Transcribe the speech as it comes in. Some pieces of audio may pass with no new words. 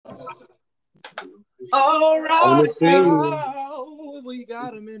All On right, the scene. now we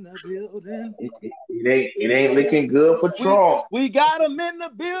got him in the building. It ain't looking good for We Trump. we got him in the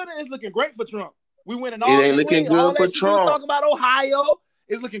building. It's looking great for Trump. We winning It all ain't the looking swing, all good for that shit you was Trump. talking about. Ohio,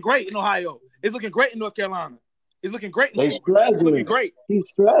 it's looking great in Ohio. It's looking great in North Carolina. It's looking great in They Florida. It's looking struggling. great. He's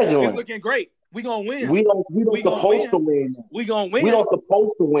It's struggling. looking great. We gonna win. We don't We gonna supposed to win. win that. We gonna We win. don't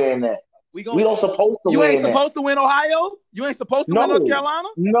supposed to win that. We We gonna. don't supposed to You ain't win that. supposed to win Ohio. You ain't supposed to win North No, Carolina.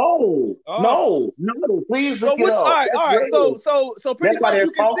 no, Oh, no, no. Please so look it which? up. That's All right. red. So pretty That's why much they're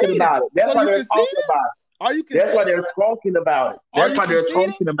you talking conceding. about it. So That's why you they're conceding? talking about it. Are you That's why conceding? they're talking about it. Are That's you why they're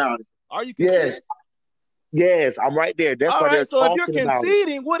conceding? talking about it. Are you conceding? Yes, yes, I'm right there. That's All why they're right. So if you're talking about it.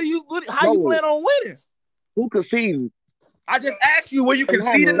 conceding, how you No, plan on winning? who conceding? I just asked you, were you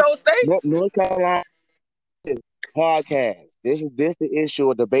conceding Carolina, those states? North Carolina podcast. This the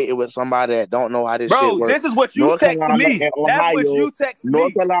issue of debating with somebody that don't know how this shit Bro, works. this is what you North text to Carolina me. and That's what Ohio, you text to North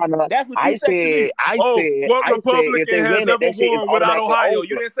me. Carolina. That's what you text to me. Oh, what I said, if Republican they has win it, ever that shit is won without automatically Ohio? You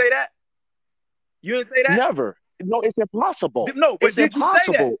over. didn't say that? You didn't say that? Never. No, it's impossible. No, but It's did you say that?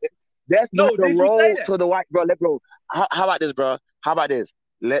 impossible. That's not No, the did you say road that? to the white, bro. How about this, bro? How about this?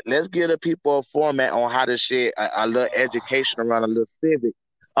 Let's give the people a format on how to shit a little education around a little civic,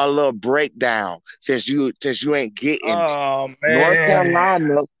 a little breakdown. Since you ain't getting it. Oh North man.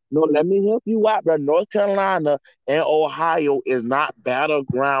 Carolina, no, let me help you out, bro. North Carolina and Ohio is not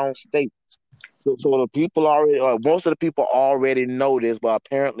battleground states. So the people already, most of the people already know this, but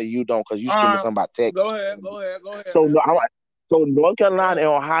apparently you don't because you skimming something about Go Texas. ahead, go ahead, go ahead, So man. no, so North Go Carolina ahead. and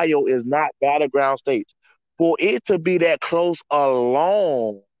Ohio is not battleground states. For it to be that close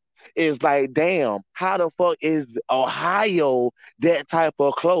alone is like, damn, how the fuck is Ohio that type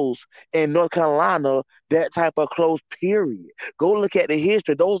of close and North Carolina that type of close? Period. Go look at the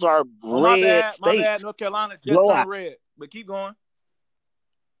history; those are Oh my red bad, my bad. states. North Carolina just Blowout. turned red. But keep going.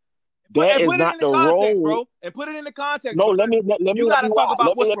 That And is put it not in the the context, road. bro. And put it in the context No, let because me let, let me you help got to you talk out. about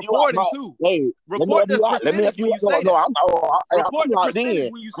Let me what's help you out, reporting bro. too. Hey, let me Report help the you out. Let me help percentage you when out. you No, say no, that. I'm Report the locked percentage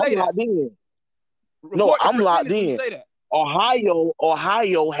in. when you I'm say that. locked in. No, Report the I'm locked percentage when you in. say that.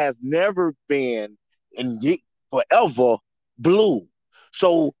 Ohio has never been and forever blue.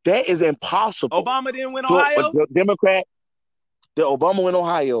 So that is impossible. Obama didn't win For Ohio? the Democrat, the Obama win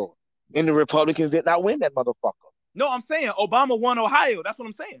Ohio, and the Republicans did not win that motherfucker. No, I'm saying Obama won Ohio. That's what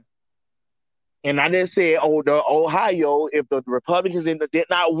I'm saying. And I just said, oh, the Ohio, if the Republicans did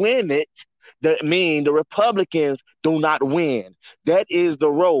not win it, that mean the Republicans do not win. That is the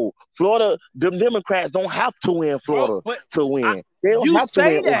role. Florida, the Democrats don't have to win Bro, Florida but to win. They don't you have to win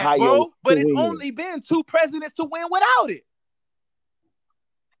say that, Ohio bro, to but it's win. only been two presidents to win without it.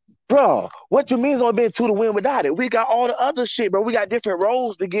 Bro, what you mean it's only been two to win without it? We got all the other shit, bro. We got different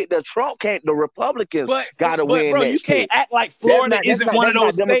roles to get the Trump can't the Republicans gotta But win bro, that you can't shit. act like That's Florida not that's isn't not one of that's not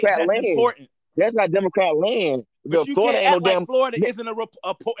those states Democrat that's land. important. That's not Democrat land. But The you Florida can't ain't no act like damn. Florida isn't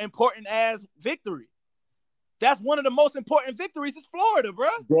important as victory. That's one of the most important victories is Florida, bro.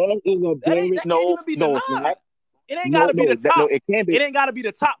 That is a very That can't no, even be no, it's not. denied. It ain't got No, to be the no, top. it can't be. It ain't got to be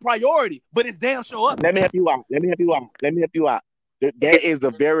the top priority, but it's damn sure up Let there. me help you out. Let me help you out. Let me help you out. That is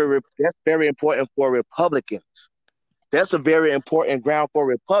that's very important for Republicans. That's a very important ground for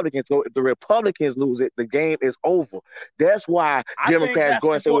Republicans. So if the Republicans lose it, the game is over. That's why I think Democrats that's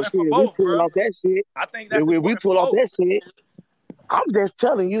go and say, "Well, important for shit, we both, pull bro. off that shit. I think If that's we important for pull off both. that shit." I'm just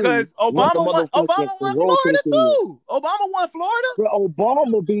telling you Because what the motherfucking Obama won road to Florida the city is. too. Obama won Florida. But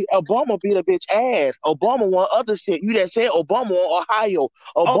Obama beat a bitch ass. Obama won other shit. You just said Obama won Ohio.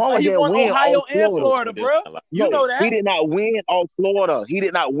 Oh, Obama he didn't won win Ohio all and Florida. Florida, bro. You No, know he that. did not win all Florida. He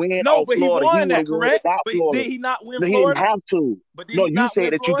did not win No, all but he Florida. He won would that, have won correct? without But Florida. did he not win No, he didn't Florida? have to. But did No, he you not win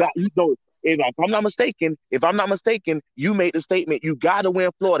said that you Florida? got you know. If I'm not mistaken, you made the statement you got to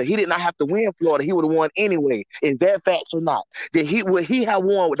win Florida. He did not have to win Florida. He would have won anyway. Is that facts or not? That would he have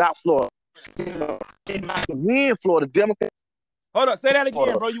won without Florida? He did not win Florida. Democrat. Hold up, say that again,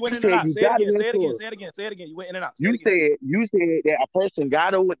 Florida. bro. You You went in and said out. you Say it got to again. win Say it again. Florida. Say it again. Say it again. You went in and out. Say it You again. said that a person got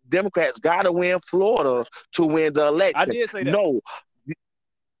to Democrats got to win Florida to win the I election. did say that. No,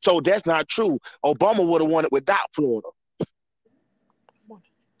 so that's not true. Obama would have won it without Florida.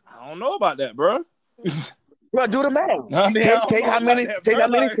 I don't know about that, bro. Bro, do the math. I mean, I don't Take know how about many. that, Take bro. how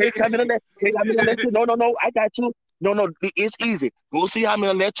many. Like, Take how many. Take how many electoral. No. I got you. No. It's easy. Go see how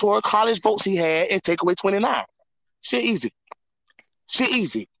many electoral college votes he had and take away 29. Shit easy. Shit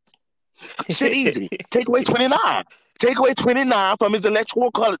easy. Shit easy. Take away 29. Take away 29 from his electoral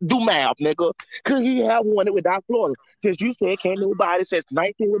college. Do math, nigga. Could he have won it without Florida? Since you said can't nobody since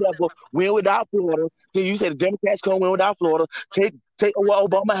 19 whatever win without Florida. Then you said the Democrats can't win without Florida. Take what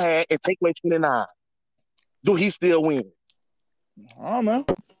Obama had and take away 29. Do he still win? I don't know.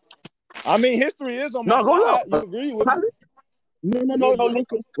 I mean, history is on my No, go side. You look. agree with me? No.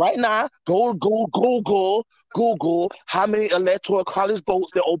 Listen, right now, go Google how many electoral college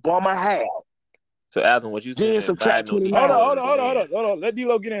votes that Obama had. So, Alvin, what you saying? Then subtract Biden don't need 29. Florida to win. Let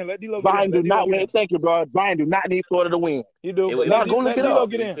D-Lo get in. Let D-Lo get Biden in. do Let D-Lo not get win. in. Thank you, bro. Biden do not need Florida to win. He do, but Now go look let it D-Lo up.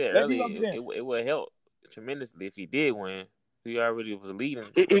 get in. Said Let earlier, D-Lo get in. it would help tremendously if he did win. He already was leading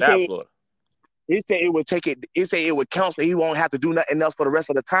It without said Florida. it said it would take it. It said it would count, so he won't have to do nothing else for the rest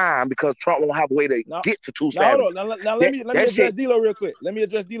of the time because Trump won't have a way to Now, get to now 270. hold on. Now let me address shit. D-Lo real quick.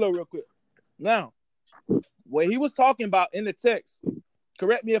 Now, what he was talking about in the text,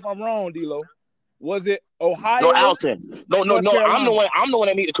 correct me if I'm wrong, D-Lo. Was it Ohio? No, Alton. No. North Carolina? I'm the one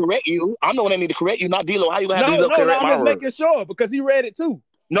that need to correct you. I'm the one that need to correct you, not D-Lo. How you gonna have D-Lo No, correct I'm my just words? making sure because he read it too.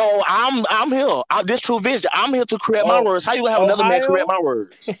 No, I'm here. This True Vision. I'm here to correct my words. How you gonna have another man Ohio correct my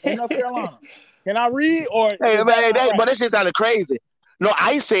words? and North Carolina. Can I read or? Hey is man, that not but right? that shit sounded crazy. No,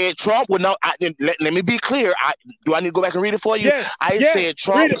 I said Trump would not. Let me be clear. Do I need to go back and read it for you? Yes, I yes, said read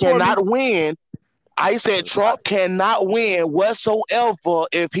Trump it for me. cannot win. I said Trump cannot win whatsoever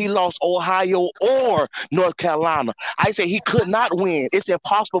if he lost Ohio or North Carolina. I said he could not win. It's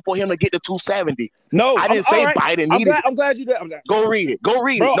impossible for him to get to 270. No, I didn't say all right. Biden needed it. I'm glad you did. Go read it. Go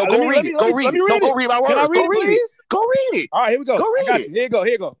read Bro, it. No, go read it. Go read it. No, go read my words. Can I read Go it, read it. please? Go read it. All right, here we go. Go I read got it. you. Here you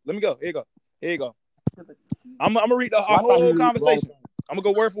go. Let me go. Here you go. I'm gonna read our Why can't whole you read conversation. wrong? I'm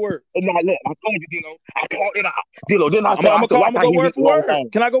gonna go word for word. No, look, I told you, Dilo. I called it out. Dilo, didn't I I'm say? I said, why gonna can't go he word read for the wrong word. thing?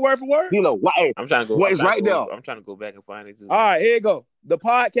 Can I go word for word? Dilo, why? Hey, I'm trying to go. what is right there? I'm trying to go back and find it too. All right, here you go. The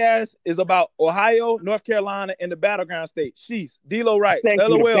podcast is about Ohio, North Carolina, and the battleground state. Sheesh. D-Lo right. Thank you.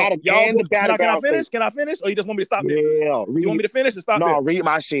 LOL. The Y'all, and the can I battleground finish? state. Can I finish? Or you just want me to stop there? Yeah, You want me to finish or stop no, there? read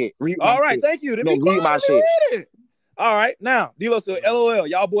my shit. Read my All right, shit. thank you. Then No, be quiet. read my Let me shit. read it. All right, now D-Lo said, LOL.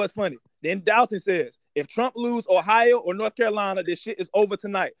 Y'all boys funny. Then Dalton says, if Trump lose Ohio or North Carolina, this shit is over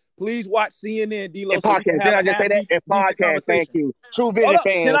tonight. Please watch CNN, D-Lo. In podcast, didn't I just say that? In podcast, thank you. True Vision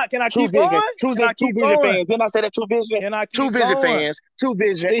fans. Can I True keep Vision. going? True Can I Vision keep going? fans. Didn't I say that? True Vision. Can I keep True Vision going? fans. True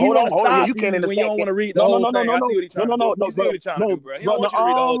Vision. See, he Hold want on, to hold on. stop You can't in a when you second. don't want to read the whole thing. I see what he's trying to do. You see what he's trying to do, bro. He don't want you to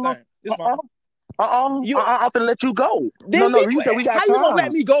read the whole thing. It's fine. I'm gonna let you go. Then You said we got how time. you gonna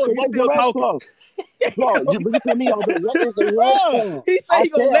let me go if you still talking? Bro, you put me on the what is the rest? He said he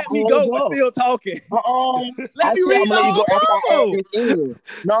gonna let me go but still talking. Let me read the whole combo.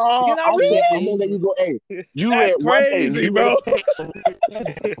 No, Can I read I'm gonna let you go. Hey, you That's read one thing. crazy, You bro. read That's so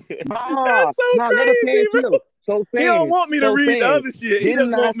let the crazy, fans bro. hear. So He don't want me to read the other shit. He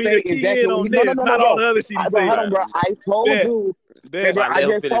just want me to key in on this, not all the other shit he said. Hold on, bro. I told you. Bro, I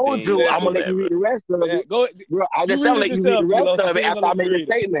just told you I'm gonna let you read the rest of it. Bro, I just said I'm let you read the rest of it after I make the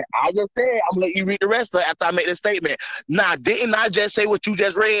statement. I just said I'm gonna let you read the rest of it after I make the statement. Nah, didn't I just say what you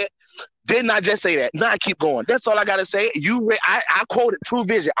just read? Didn't I just say that? Nah, keep going. That's all I gotta say. You read. I quoted True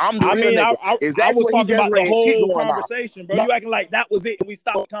Vision. I'm the real nigga. I was talking about the whole conversation, bro. You acting like that was it and we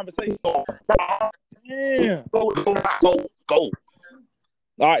stopped the conversation. Yeah. Go. All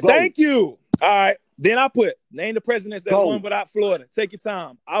right, thank you. All right. Then I put, name the presidents that won without Florida. Take your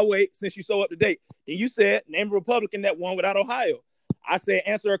time. I'll wait since you so up to date. Then you said, name a Republican that won without Ohio. I said,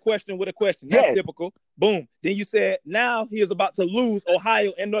 answer a question with a question. That's typical. Boom. Then you said, now he is about to lose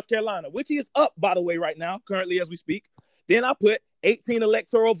Ohio and North Carolina, which he is up, by the way, right now, currently as we speak. Then I put 18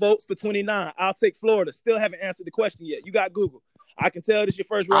 electoral votes for 29. I'll take Florida. Still haven't answered the question yet. You got Google. I can tell this your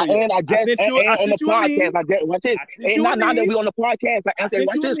first rodeo. I sent you on the podcast. Watch this. Not that we on the podcast.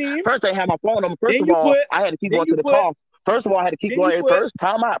 Watch this. First, I had my phone on. First of all, I had to keep going to the car. First of all, I had to keep going. First,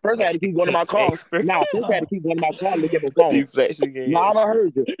 time out. First, I had to keep going to my car. Now, first, I had to keep going to my car to look at my phone. Now, I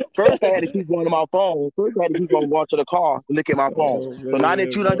heard you. First, I had to keep going to my phone. First, I had to keep going to the car to look at my phone. So now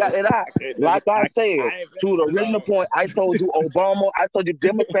that you done got that out, like I said, to the original point, I told you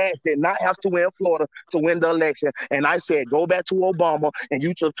Democrats did not have to win Florida to win the election. And I said, go back to Obama and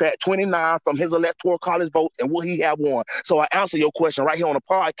you subtract 29 from his electoral college votes and will he have won? So I answer your question right here on the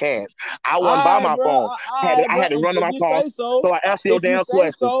podcast. I wasn't by my phone. I had to run to my car. So I answered your damn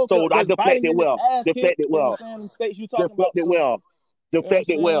question. So I deflected well. Deflected well.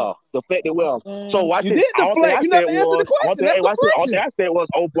 So watch this. All I said was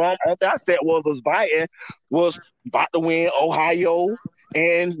Biden was about to win Ohio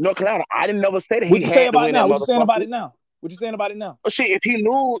and North Carolina. I didn't never say that he had to win that. What you saying about it now? What you saying about it now? Oh, shit, if he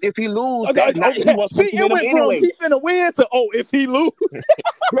lose, he went from he finna win to if he lose.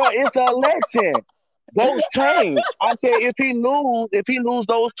 Bro, it's an election. Votes change. I said if he lose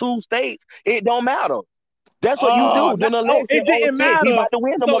those two states, it don't matter. That's what you do. It didn't matter. He about to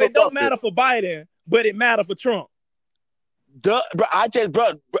win so it don't matter for Biden, but it matter for Trump. Bro,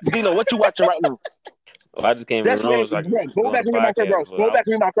 Dino, what you watching right now? Oh, I just came in the room. So go back and read my first, bro. Go back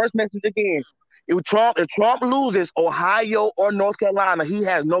and read my first message again. If Trump loses Ohio or North Carolina, he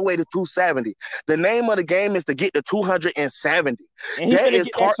has no way to 270. The name of the game is to get to 270. That is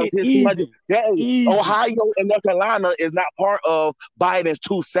part of his 200. Ohio and North Carolina is not part of Biden's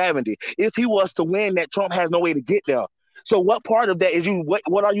 270. If he was to win that, Trump has no way to get there. So what part of that is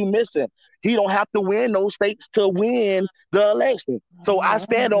what are you missing? He don't have to win those states to win the election. So I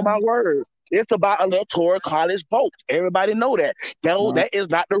stand on my word. It's about electoral college votes. Everybody know that. That is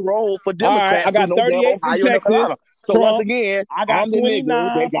not the role for Democrats. Right, I got 38 from Texas. So Trump. once again, I got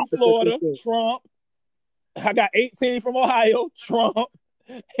 29 from Florida. Trump. I got 18 from Ohio. Trump.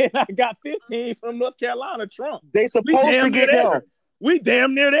 And I got 15 from North Carolina. Trump. They supposed to get them. We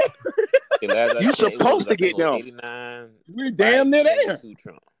damn near there. You supposed to get them. 89. We damn near there.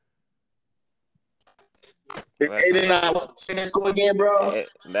 Trump. 89. Say that score again, bro.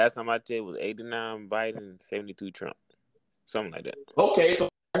 Last time I checked was 89 Biden, 72 Trump, something like that. Okay, so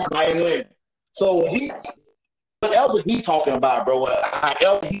Biden win. So what else is he talking about, bro? Kind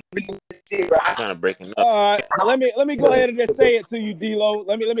of breaking up. All right, let me go ahead and just say it to you, D-Lo.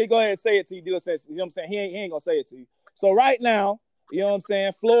 Let me go ahead and say it to you, D-Lo. You know what I'm saying? He ain't gonna say it to you. So right now, you know what I'm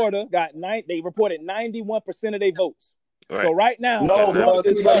saying? Florida got they reported 91% of their votes. Right. So right now, no, bro,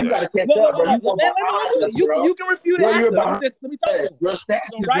 you gotta catch up, bro. You can refute it after. Let me talk to you. So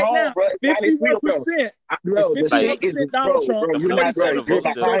right now, 51%. Bro, the shit is Donald Trump. Bro, you're not right. You're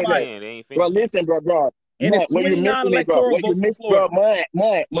behind that. Bro, listen, bro. And it's 29 electoral votes for Florida.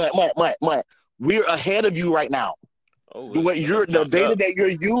 Bro, we're ahead of you right now. The data that you're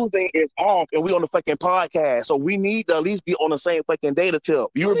using is off, and we're on the fucking podcast. So we need to at least be on the same fucking data tip.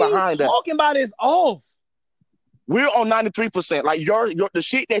 You're behind that. Talking about is off. We're on 93%. Like the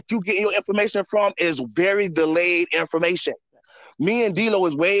shit that you get your information from is very delayed information. Me and D-Lo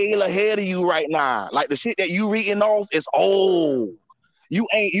is way ahead of you right now. Like the shit that you reading off is old. You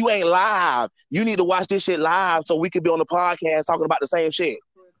ain't live. You need to watch this shit live so we could be on the podcast talking about the same shit.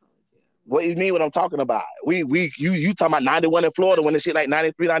 What do you mean what I'm talking about? You talking about 91 in Florida when the shit like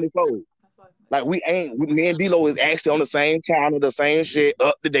 93, 94. Like me and D-Lo is actually on the same channel, the same shit,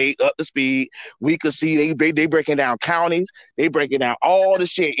 up to date, up to speed. We could see they breaking down counties, they breaking down all the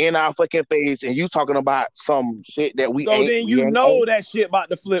shit in our fucking face, and you talking about some shit that we ain't. So then you know that shit about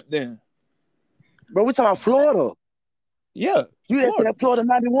to flip then. Bro, we talking about Florida. Yeah. You said Florida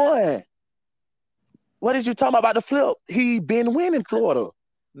 91. What did you talking about the flip? He been winning Florida.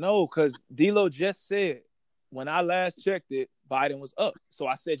 No, because D-Lo just said when I last checked it, Biden was up. So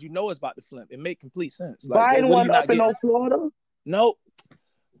I said, it's about to flip. It make complete sense. Like, Biden wasn't up in Florida? No.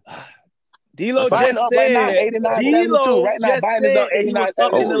 D-Lo Biden just up said, right now, 89, 72. Right now, Biden is up 89,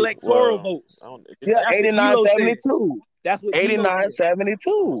 72. In electoral votes. Yeah, 89, 72. That's what 89,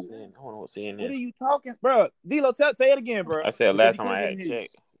 72. What are you talking, bro? D-Lo, say it again, bro. I said last time I had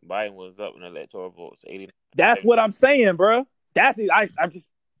checked, Biden was up in electoral votes. 89. That's what I'm saying, bro. That's it. I'm just.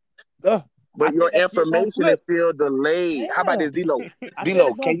 But your information is still delayed. Yeah. How about this, D-Lo?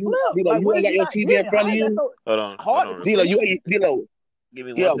 D-Lo, can you? D-Lo, you ain't got your TV in front of you. Hold on. D-Lo, D-Lo. Give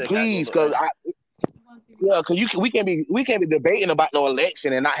me 1 second. Please, because we can't be debating about no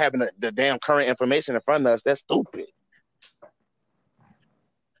election and not having the damn current information in front of us. That's stupid.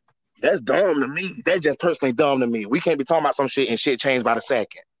 That's dumb to me. That's just personally dumb to me. We can't be talking about some shit and shit changed by the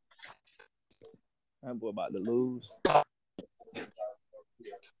second. That boy about to lose.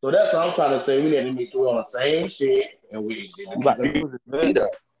 So that's what I'm trying to say. We need to be on the same shit, and we about to lose his bet.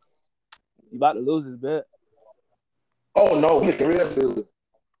 You about to lose his bet. Oh no, we can really lose.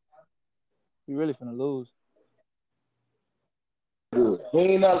 You really finna lose.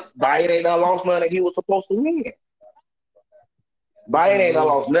 Biden ain't not lost money he was supposed to win. Biden ain't not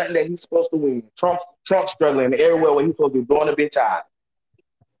lost nothing that he's supposed to win. Trump struggling everywhere where he's supposed to be blowing a bitch out.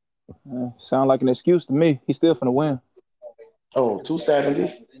 Sound like an excuse to me. He's still finna win. Oh,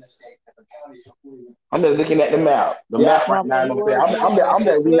 270. I'm just looking at the map. The map right now. You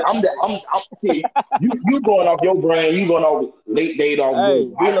going off your brain. You going off late date off.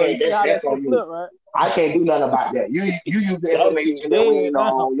 That's on you. Right? I can't do nothing about that. You use the information that we ain't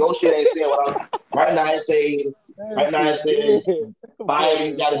on. Your shit ain't saying what I'm. Right now it says.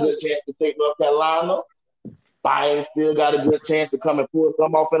 Biden got a good chance to take North Carolina. Biden still got a good chance to come and pull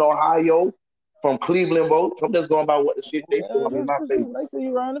some off in Ohio. From Cleveland votes. I'm just going by what the shit they put in my face. Make sure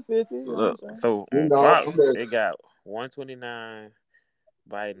you around the 50. Look, so on Fox, they got 129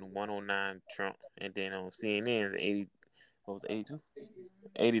 Biden, 109 Trump, and then on CNN is 80. What was it, 82?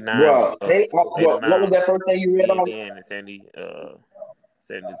 89. Bro, what was that first thing you read on?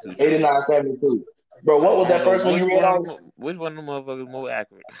 72. 89, 72. Bro, what was that first one you read on? Which one of them motherfuckers more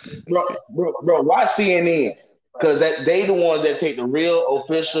accurate? Bro, watch CNN. Because they the ones that take the real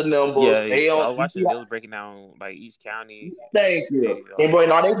official numbers. Yeah, I was watching. They was breaking down like each county. Thank you. And boy,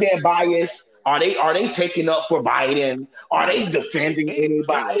 are they being biased? Are they taking up for Biden? Are they defending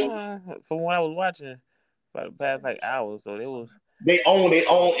anybody? From what I was watching for the past hours, so they own,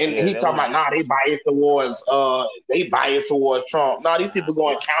 and he talking about they biased towards Trump. These people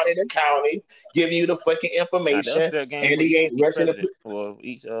going county to county, giving you the fucking information, and he ain't rushing for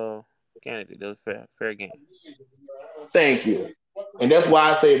each candidate. That was fair game. Thank you. And that's why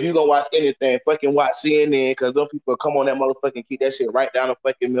I say if you gonna watch anything, fucking watch CNN, because those people come on that motherfucking keep that shit right down the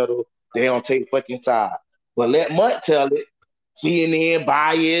fucking middle. They don't take fucking side. But let Mutt tell it. CNN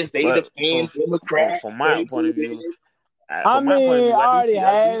biased. They defend Democrats. From my point of view. I already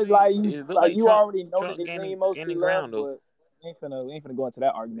had you already know that they lean mostly left, but we ain't finna go into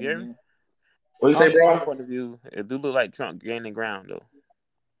that argument again. What you say, bro? From my point of view, it do look like Trump gaining ground though.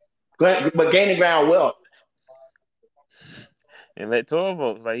 But gaining ground well. Electoral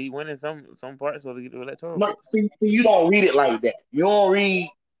votes, he winning some parts of the electoral votes. See, you don't read it like that. You don't read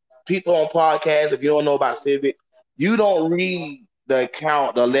people on podcasts if you don't know about civic. You don't read the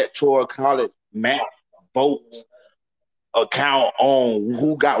electoral college map votes account on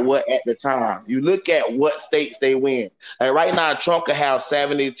who got what at the time. You look at what states they win. Like right now, Trump could have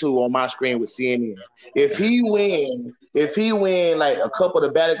 72 on my screen with CNN. If he win like a couple of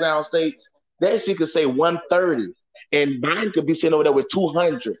the battleground states, that shit could say 130. And Biden could be sitting over there with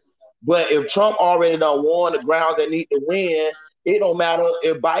 200. But if Trump already done won the grounds that need to win, it don't matter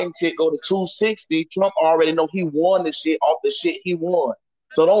if Biden shit go to 260. Trump already know he won the shit off the shit he won.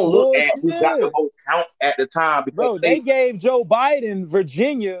 So don't look at who got the most counts at the time. Bro, they gave Joe Biden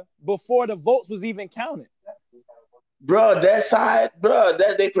Virginia before the votes was even counted. Bro, that's how.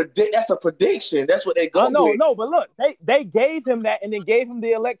 They predict. That's a prediction. That's what they go. No, but look, they gave him that and then gave him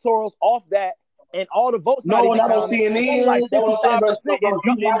the electorals off that. And all the votes. No, not on CNN. Like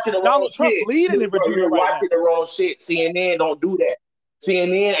 55%. Donald Trump leading in Virginia. You're watching the wrong shit. CNN don't do that.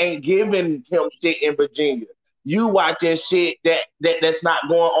 CNN ain't giving him shit in Virginia. You watching shit that's not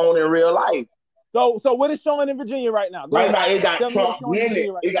going on in real life. So what is showing in Virginia right now? Right now, it got Trump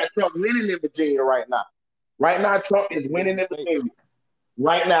winning. It got Trump winning in Virginia right now. Right now, Trump is winning in Virginia.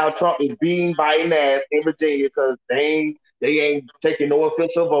 Right now, Trump is beating Biden ass in Virginia because they ain't taking no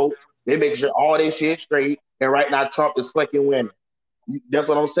official votes. They make sure all this shit straight. And right now, Trump is fucking winning. That's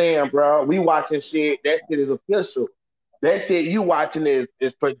what I'm saying, bro. We watching shit. That shit is official. That shit you watching is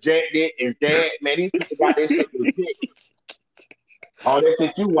projected. Is that, man, these people got their shit legit. All that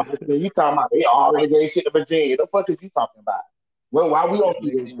shit you watching, you talking about, they already gave shit to Virginia. The fuck is you talking about? Well, why we don't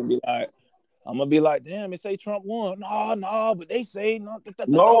see this? I'm gonna be like, damn, it say Trump won. No, but they say no.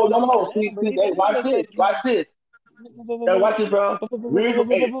 No. See, watch this. Now watch this, bro. We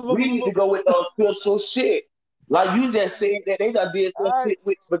need to go with the official shit. Like you just said that they done did some shit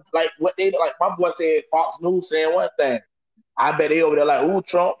with, but like what they like. My boy said Fox News saying one thing. I bet they over there like, ooh,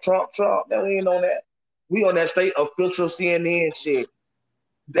 Trump. No, we ain't on that. We on that straight official CNN shit.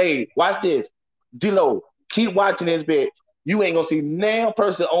 Hey, watch this. D-Lo, keep watching this bitch. You ain't gonna see now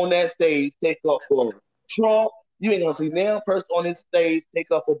person on that stage take up for Trump. You ain't gonna see now person on this stage take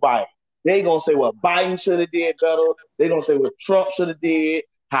up for Biden. They gonna say what Biden should have did better. They gonna say what Trump should have did.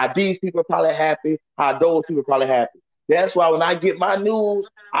 How these people are probably happy. How those people are probably happy. That's why when I get my news,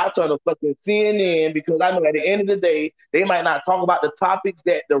 I turn to fucking CNN because I know at the end of the day, they might not talk about the topics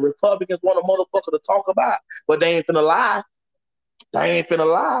that the Republicans want a motherfucker to talk about, but they ain't finna lie.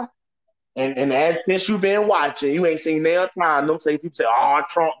 And as since you've been watching, you ain't seen their time. Them say people say, "Oh,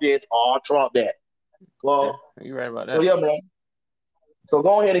 Trump this, oh, Trump that." Well, you right about that. Well, yeah, man. So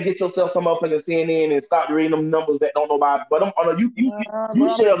go ahead and get yourself some motherfucking CNN and stop reading them numbers that don't know about. But you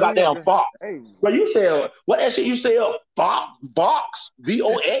sell goddamn Fox. Hey. But you sell what that shit you sell? Box VOX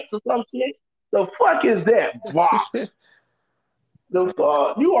or some shit. The fuck is that box? The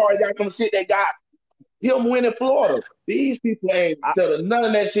fuck you already got some shit that got him winning Florida. These people ain't telling none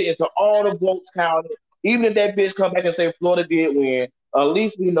of that shit until all the votes counted. Even if that bitch come back and say Florida did win, at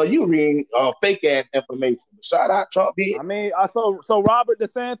least we know you reading fake ass information. Shout out Trump did. I mean, so Robert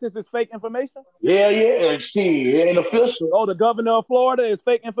DeSantis is fake information? Yeah, she ain't official. Oh, the governor of Florida is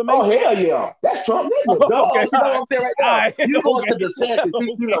fake information? Oh, hell yeah. That's Trump. Okay. You know what I'm saying right now? Right. You going to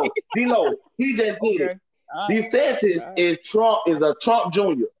DeSantis. D-Lo, he just did it. DeSantis is a Trump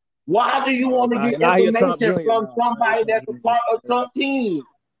Jr. Why do you want to get information from somebody that's a part of Trump team?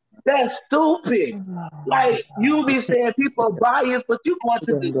 That's stupid. Like, you be saying people are biased, but you going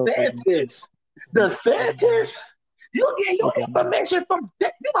to DeSantis. DeSantis? You get your information from, you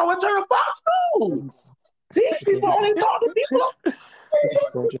know what, turn Fox News. These people only talk to people on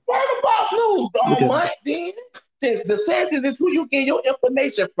Fox News all month. Then since DeSantis is who you get your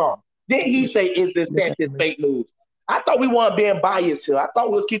information from. Then he say, "Is DeSantis fake news?" I thought we weren't being biased here. I thought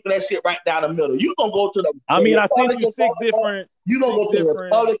we was keeping that shit right down the middle. You gonna go to the? I mean, I sent you 6 different. You gonna go to the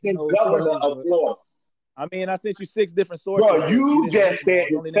Republican governor of Florida. I mean, I sent you 6 different sources. Bro, you just said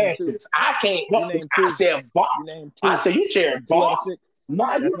DeSantis. I can't. I said Bob. I said you sharing Bob.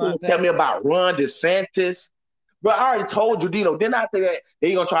 Nah, you gonna tell me about Ron DeSantis? But I already told you, Dino. Didn't I say that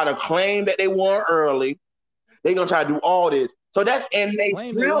they gonna try to claim that they won early? They gonna try to do all this. So that's and they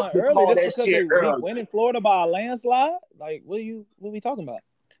still call that shit early. They went in Florida by a landslide. Like, what we talking about?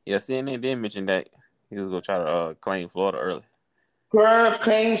 Yeah, CNN did mention that he was gonna try to claim Florida early.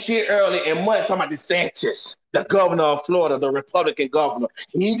 Claim shit early, and money talking about DeSantis, the governor of Florida, the Republican governor.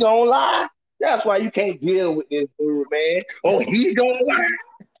 He gonna lie. That's why you can't deal with this dude, man. Oh, he gonna lie.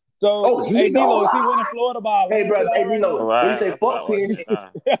 So, hey, D-Lo, is he winning Florida by a Hey, brother, hey, D-Lo, he say fuck CNN.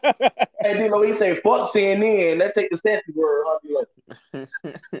 Hey, D-Lo, he say fuck CNN. Let's take the Stanford word, huh, D-Lo?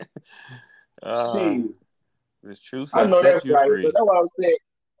 It's true. I know that's right. So that's what I'm saying.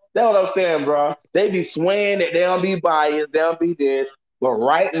 That's what I'm saying, bro. They be swaying that they don't be biased, they don't be this. But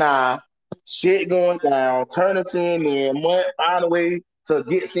right now, shit going down. Turn to CNN, find a way to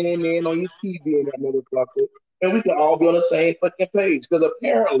get CNN on your TV and that motherfucker. And we can all be on the same fucking page. Because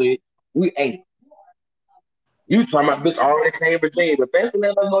apparently, we ain't. You talking about bitch already came Virginia. But thanks for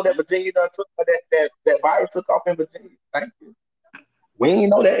letting us know that Virginia done took that virus took off in Virginia. Thank you. We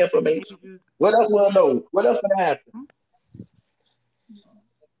ain't know that information. What else we'll know? What else gonna happen?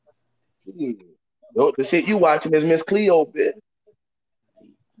 Yo, the shit you watching is Miss Cleo, bitch.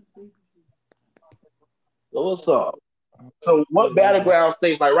 So what's up? So what battleground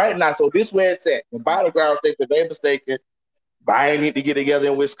states, like right now, so this where it's at. The battleground states, if they mistaken, Biden need to get together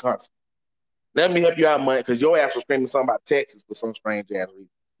in Wisconsin. Let me help you out, man, because your ass was screaming something about Texas for some strange ass reason.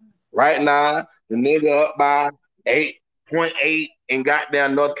 Right now, the nigga up by 8.8 and got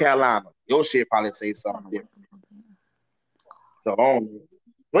down North Carolina. Your shit probably say something different. So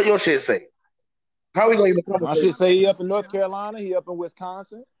what your shit say? How we gonna even come? I should say he up in North Carolina, he up in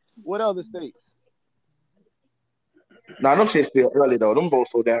Wisconsin. What other states? Nah, them shit still early though. Them both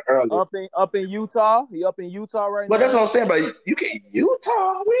so damn early. Up in Utah. He up in Utah right now. But that's what I'm saying, bro. You can't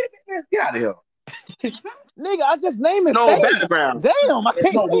Utah. Get out of here. Nigga, I just named it. No background. Damn, I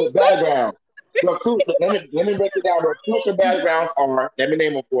can't no background. Let me break it down. The crucial backgrounds are. Let me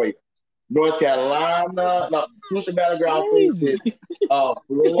name them for you. North Carolina. No, crucial battleground places.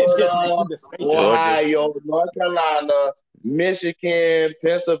 Florida, Ohio, North Carolina, Michigan,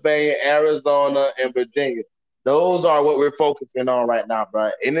 Pennsylvania, Arizona, and Virginia. Those are what we're focusing on right now,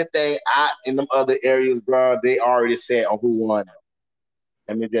 bro. Anything out in them other areas, bro, they already said on who won.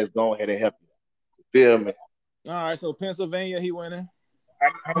 Let me just go ahead and help you. Feel me? All right, so Pennsylvania, he winning.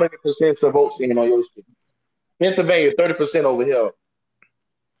 How many percent of votes in on your shit? Pennsylvania, 30% over here.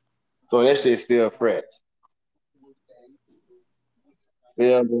 So that shit's still fresh.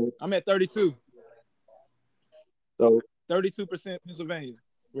 Yeah, man. I'm at 32. So 32% Pennsylvania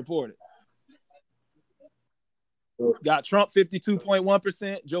reported. Got Trump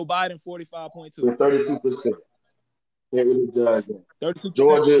 52.1%, Joe Biden 45.2. 32%. Can't really judge that. 32%.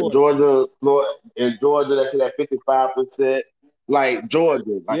 Georgia, Florida, in Georgia, that shit at 55%. Like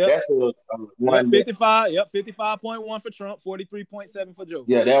Georgia, like that's a one. 55. Yep, 55.1 for Trump, 43.7 for Joe.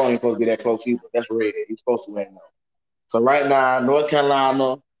 Yeah, that one ain't supposed to be that close either. That's red. He's supposed to win now. So right now, North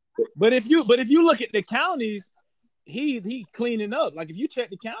Carolina. But if you look at the counties, he cleaning up. Like if you check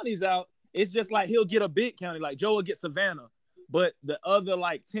the counties out, it's just like he'll get a big county, like Joe will get Savannah, but the other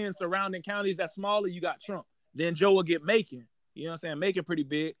like 10 surrounding counties that's smaller, you got Trump. Then Joe will get Macon. You know what I'm saying? Macon pretty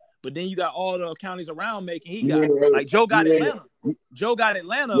big, but then you got all the counties around Macon. He got like Joe got Atlanta. Joe got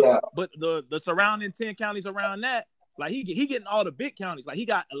Atlanta, but the surrounding 10 counties around that, like he getting all the big counties. Like he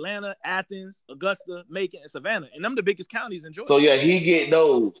got Atlanta, Athens, Augusta, Macon, and Savannah, and them the biggest counties in Georgia. So yeah, he get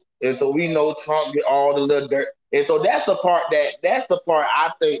those, and so we know Trump get all the little dirt. And so that's the part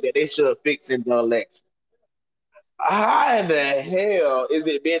I think that they should fix in the election. How in the hell is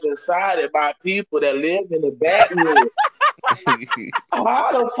it being decided by people that live in the backwoods?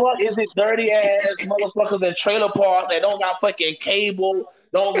 How the fuck is it dirty ass motherfuckers in trailer parks that don't got fucking cable,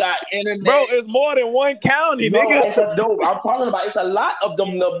 don't got internet? Bro, it's more than one county, nigga. I'm talking about it's a lot of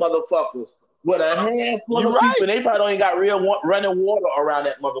them little motherfuckers with a handful of people. They probably don't even got real running water around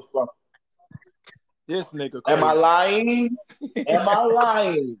that motherfucker. This nigga crazy. Am I lying? Am I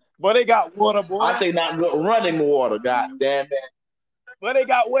lying? But they got water, boy. I say not good running water, god damn it. But they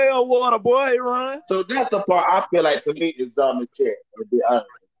got well water, boy, run. So that's the part I feel like to me is dumb and check, to be honest.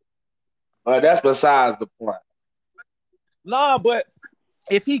 That's besides the point. Nah, but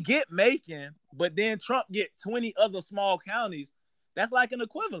if he get Macon, but then Trump get 20 other small counties, that's like an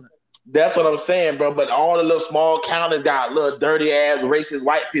equivalent. That's what I'm saying, bro. But all the little small counties got little dirty ass racist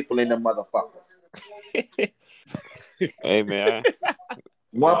white people in them motherfuckers. Hey man,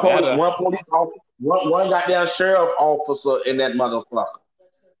 one police officer, one goddamn sheriff officer in that motherfucker.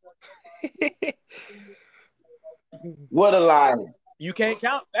 What a lie! You can't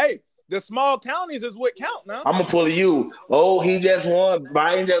count. Hey, the small counties is what count now. I'm gonna pull you. Oh, he just won.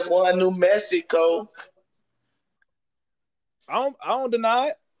 Biden just won New Mexico. I don't deny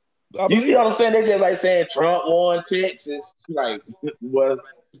it. You see what I'm saying? They just like saying Trump won Texas. Like what?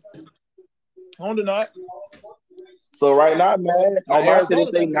 I don't deny it. So right now, man, on my city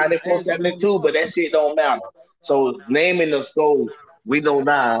say 94-72, but that shit don't matter. So naming the schools, we know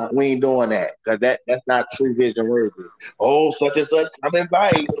now we ain't doing that because that's not True Vision worthy. Oh, such and such coming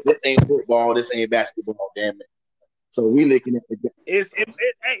by. This ain't football. This ain't basketball. Damn it. So we looking at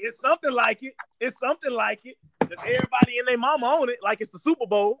it's something like it. It's something like it. Because everybody and their mama on it, like it's the Super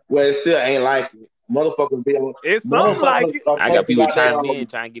Bowl. Well, it still ain't like it. Motherfuckers be on. It's something like it. I got people trying to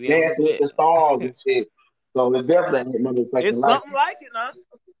get in. Dancing with the stars and shit. So it definitely ain't motherfucking it's like something like it now.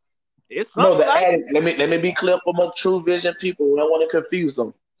 It's something like it. Let me be clear for my True Vision people. We don't want to confuse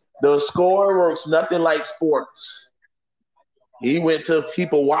them. The score works nothing like sports. He went to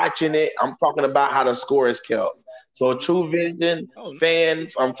people watching it. I'm talking about how the score is kept. So True Vision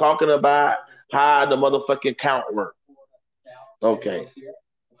fans, I'm talking about how the motherfucking count works. Okay.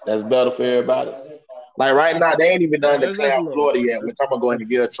 That's better for everybody. Like right now, they ain't even done declare Florida yet, which I'm gonna go ahead and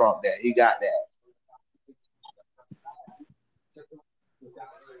give Trump that. He got that.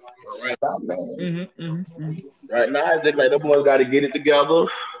 Right now, man. Right now, it's just like the boys got to get it together.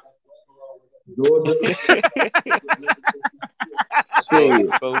 Georgia.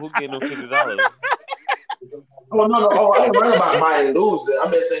 So who getting them $50? Oh no! Oh, I ain't worried about Biden losing.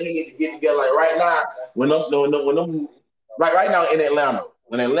 I'm just saying he needs to get together. Like right now, when them right now in Atlanta,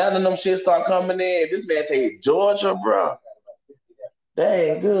 when Atlanta them shit start coming in, this man take Georgia, bro. That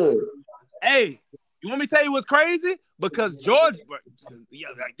ain't good. Hey, you want me to tell you what's crazy? Because Georgia, yeah,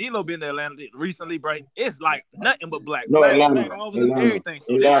 like D-Lo been to Atlanta recently, bro. It's like nothing but black. No, black, Atlanta. black officers, everything.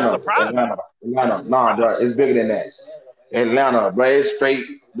 So Atlanta. Nah, bro, it's bigger than that. Atlanta, bro, it's straight,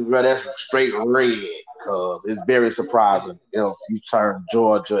 bro. That's straight red. Cause it's very surprising if you turn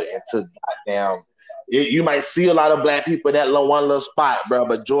Georgia into goddamn. You might see a lot of black people in that one little spot, bro.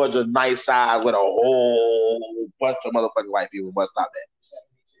 But Georgia, nice size with a whole bunch of motherfucking white people. But stop that.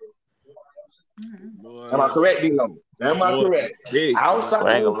 Am I correct, D-Lo? Am I correct?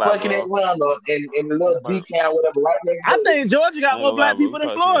 Outside of fucking Atlanta and the little decal, whatever, right there. I think Georgia got more black people than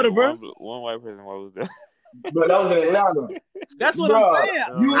Florida, bro. One white person was there. But that was in Atlanta. That's what I'm saying.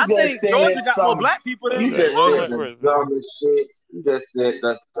 I think Georgia got more black people than You just said the dumbest shit. You just said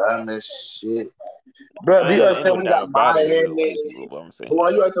the dumbest shit. Bro, you understand we got Miami.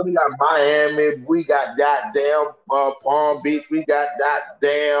 Well, you understand we got Miami. We got goddamn Palm Beach. We got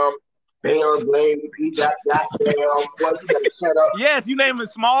goddamn Blade. We got goddamn. Boy, you gotta shut up. Yes, you naming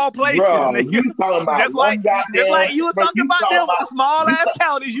small places. Bro, you talking about just like you were talking about them with the small ass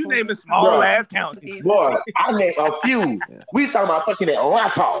counties. You naming small ass counties. Boy, I named a few. We talking about fucking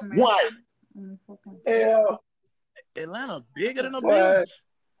Atlanta. One. Hell. Atlanta bigger than a bitch.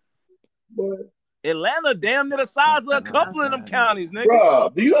 Atlanta damn near the size of a couple of them counties, nigga.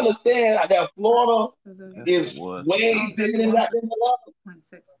 Bro, do you understand that Florida is way bigger than that in Atlanta?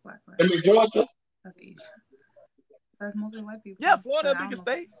 I mean, Georgia. That's mostly white people. Yeah, Florida, a bigger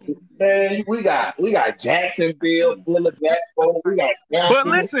state. Man, we got Jacksonville, full of black folk. We got. But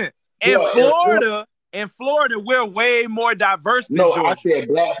listen, in Florida, we're way more diverse than Georgia. I said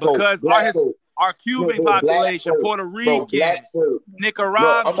black folk. Because our Cuban population, Puerto Rican,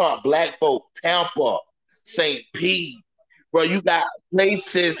 Nicaragua. I'm talking black folk, Tampa, St. Pete. Bro, you got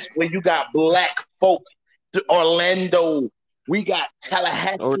places where you got black folk. Orlando. We got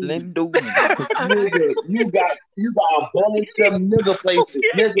Tallahassee. Orlando. you got a bunch of nigga places.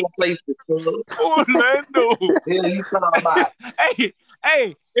 Orlando. Yeah, you talking about?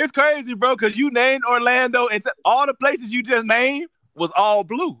 Hey, it's crazy, bro, because you named Orlando and all the places you just named was all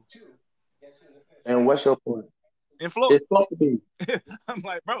blue. And what's your point? In Florida. It's supposed to be. I'm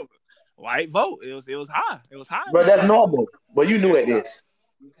like, bro, white vote. It was high. It was high. But that's normal. But you knew it is.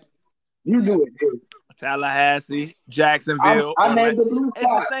 Tallahassee, Jacksonville. I named the blue spot. It's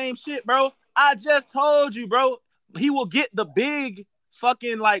the same shit, bro. I just told you, bro. He will get the big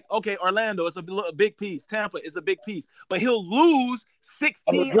fucking Orlando, it's a big piece. Tampa is a big piece. But he'll lose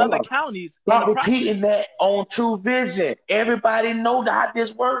 16 other counties. Stop repeating that on True Vision. Everybody know how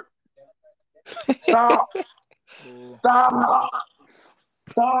this works. Stop.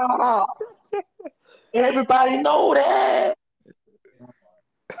 Everybody know that.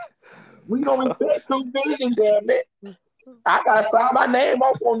 We don't respect True Vision, damn it. I gotta sign my name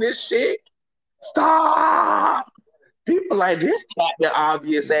off on this shit. Stop. People like this the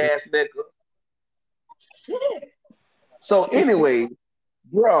obvious ass nigga. Shit. So anyway,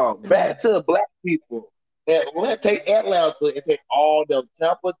 bro, back to black people. Take Atlanta and take all them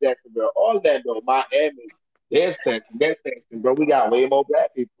Tampa, Jacksonville, Orlando, Miami. There's Texas, bro. We got way more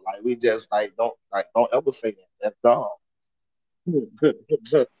black people. Like we just don't ever say that. That's dumb.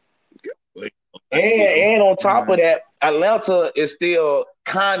 and on top of that, Atlanta is still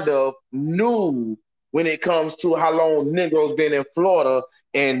kind of new when it comes to how long Negroes been in Florida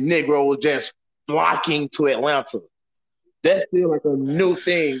and Negroes just flocking to Atlanta. That's still like a new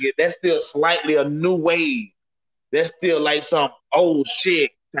thing. That's still slightly a new wave. That's still like some old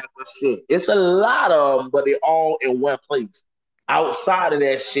shit type of shit. It's a lot of them, but they're all in one place. Outside of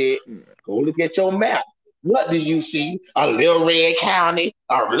that shit, go look at your map. What do you see? A little red county,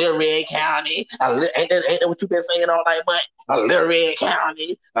 a little red county. Ain't that what you been saying all night, but a little red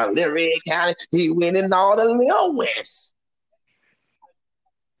county, a little red county. He winning all the Lil West.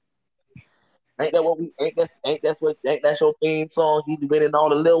 Ain't that your theme song? He winning all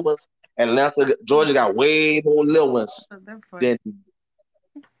the Lil West. Atlanta, Georgia got way more Lil West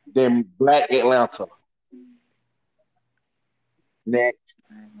than Black Atlanta. Next.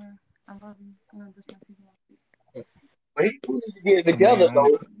 But he do need to get it together,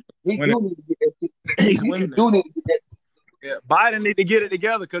 though. He do need to get that. Yeah, Biden need to get it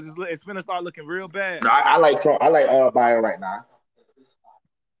together because it's gonna start looking real bad. I like Trump. I like Biden right now.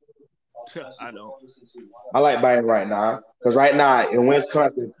 I don't. I like Biden right now because right now in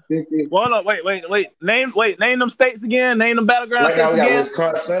Wisconsin, 50. Well, no, wait. Name them states again. Name them battleground states again. Right now we got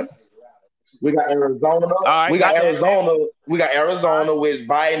Wisconsin. We got Arizona. All right, we got Arizona. That. We got Arizona, which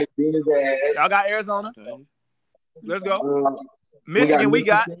Biden is being his ass. Y'all got Arizona. Let's go. Michigan, we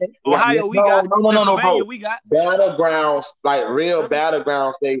got. Ohio, we got. No, bro. We got battlegrounds, like real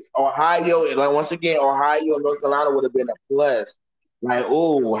battleground states. Ohio, and like once again, Ohio and North Carolina would have been a plus. Like,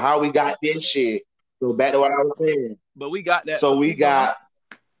 oh, how we got this shit. So back to what I was saying. But we got that. So we got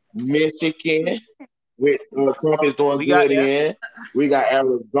Michigan, which Trump is doing good in. We got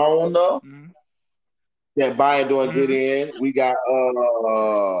Arizona, that Biden doing good in. We got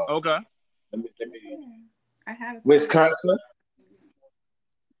okay. Let me Wisconsin.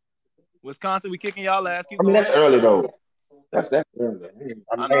 Wisconsin, we kicking y'all ass. I mean, that's early though. That's early.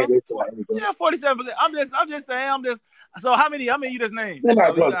 Yeah, 47%. I'm just saying. So how many you just named? We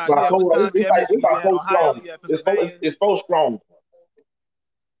got four strong. It's four strong.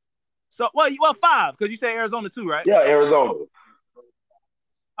 So well, 5 because you say Arizona too, right? Yeah, Arizona. All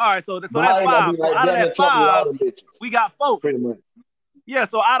right, so that's 5. So out of that 5, we got 4. Pretty much. Yeah,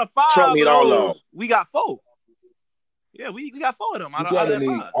 so out of 5 of those, we got 4. Yeah, we got 4 of them. Out of that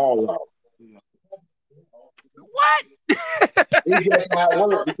 5. All of them. What? It's just not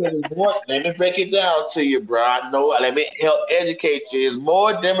work because it's more. Let me break it down to you, bro. I know. Let me help educate you. There's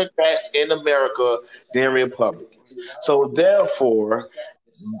more Democrats in America than Republicans. So therefore,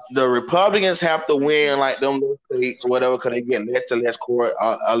 the Republicans have to win like them states, whatever, because they get less and less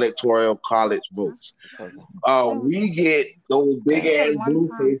electoral college votes. We get those big ass blue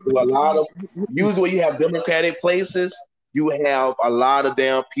states. So a lot of usually when you have Democratic places, you have a lot of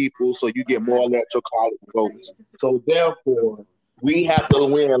damn people, so you get more electoral college votes. So therefore, we have to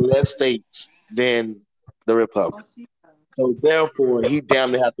win less states than the Republicans. So therefore, he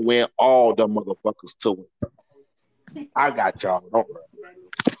damn near have to win all the motherfuckers to win. I got y'all. Don't worry.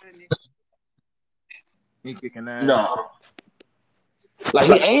 He kicking ass. No. Like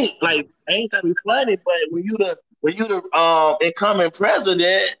he ain't trying to be funny, but when you the incoming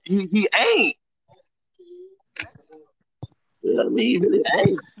president, he ain't. You know what I mean? Really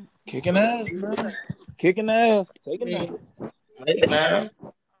ain't. Kicking ass, man. Kicking ass. Taking ass.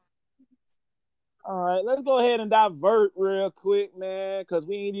 All right, let's go ahead and divert real quick, man, because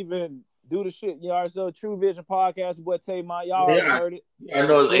we ain't even do the shit. You already saw True Vision podcast. Your boy Taymont. Y'all already heard it. I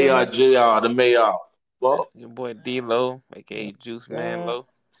know it's ARJR, the mayor. Well, your boy D-Lo, aka Juice Man Low.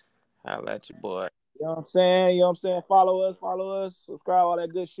 Holla at your boy. You know what I'm saying? Follow us, subscribe, all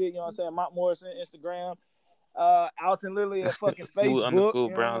that good shit. You know what I'm saying? Mont Morrison, Instagram. Alton Lily at fucking Facebook.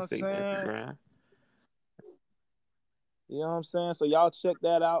 _Brown6 Instagram. You know what I'm saying? So y'all check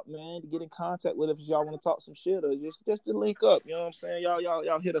that out, man. To get in contact with us if y'all want to talk some shit or just to link up. You know what I'm saying?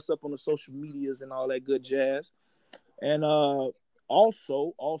 Y'all hit us up on the social medias and all that good jazz. And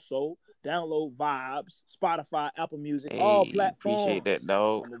also, Download Vibes, Spotify, Apple Music, all platforms. Appreciate that,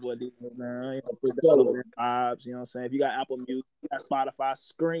 dog. Vibes, you know what I'm saying? If you got Apple Music, you got Spotify,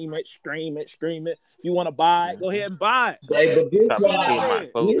 stream it. If you want to buy it, go ahead and buy it. Hey, but this why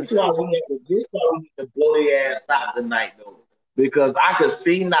we need to blow your ass out tonight, though. Because I could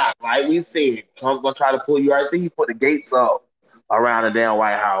see now, like we said, Trump's gonna try to pull you. I think he put the gates up around the damn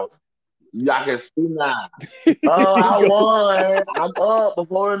White House. Y'all can see now. Oh, I won. I'm up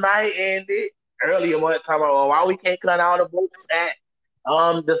before the night ended. Earlier, one time about why we can't cut all the votes at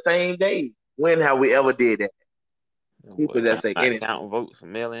the same day. When have we ever did that? People that say anything. Count votes,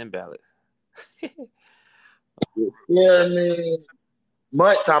 mail-in ballots. Yeah, man.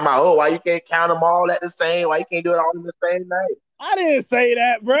 Much talking about, why you can't count them all at the same? Why you can't do it all in the same night? I didn't say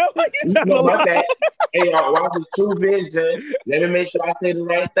that, bro. No, my bad. Hey, y'all, watching True Vision. Let me make sure I say the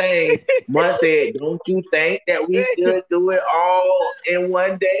right thing. Mutt said, don't you think that we should do it all in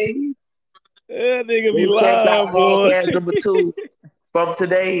one day? That nigga be lying, boy. Number 2 from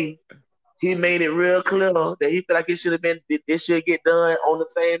today. He made it real clear that he feel like it should have been, this should get done on the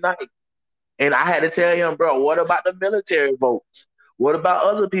same night. And I had to tell him, bro, what about the military votes? What about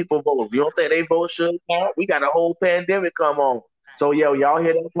other people's votes? You don't think they vote should count? We got a whole pandemic come on. So, y'all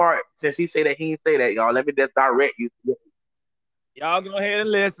hear that part? Since he say that, he didn't say that, y'all. Let me just direct you. Y'all go ahead and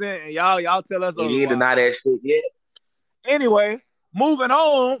listen, and y'all tell us. You ain't deny that shit yet. Anyway, moving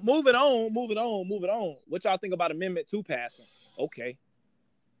on. What y'all think about Amendment 2 passing? Okay.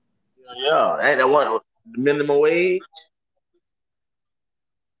 Yeah, and that what minimum wage?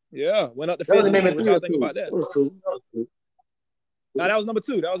 Yeah, went up to 50. What y'all think about that? It was 2. No, that was number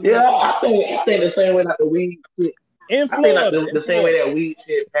 2. I think the same way that the weed shit. In Florida, the same way that weed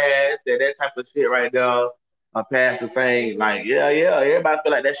shit passed, that type of shit right there, passed the same. Like, yeah, everybody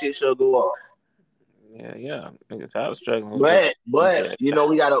feel like that shit should go up. Yeah. Niggas, I was struggling. But you know,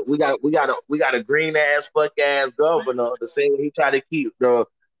 we got a green ass fuck ass governor. The same way he tried to keep the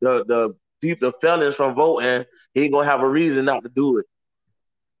people, the felons from voting, he ain't gonna have a reason not to do it.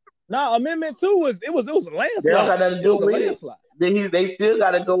 No, Amendment 2 was a landslide. They don't got nothing to do with it. They still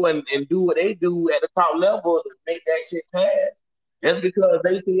got to go and do what they do at the top level to make that shit pass. That's because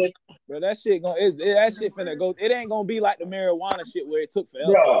they see bro, that shit finna go. It ain't gonna be like the marijuana shit where it took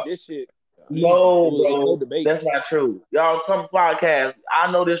forever. Bro, this shit. No debate. That's not true. Y'all, some podcasts, I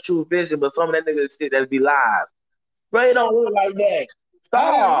know this True Vision, but some of that nigga shit that be live. Bro, it don't work like that.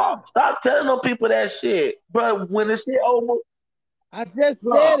 Stop telling them people that shit. Bro, when the shit over. I just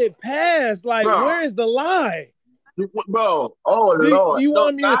said it passed. Like, where's the lie? Bro, Lord. You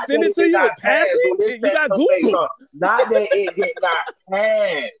want me to send it to you? It passed? You got Google. Not that it did not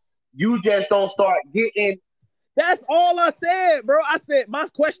pass. You just don't start getting. That's all I said, bro. I said my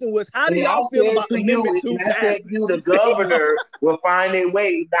question was, how do y'all feel about Amendment 2 passing? I said the governor will find a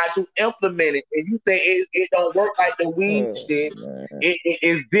way not to implement it, and you say it don't work like the weed shit. It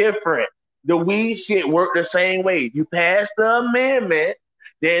is different. The weed shit work the same way. You pass the amendment,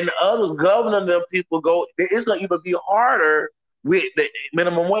 then the other governor people go. It's gonna even be harder with the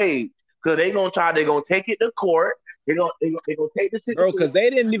minimum wage because they're gonna take it to court. They're gonna take the shit. Bro, because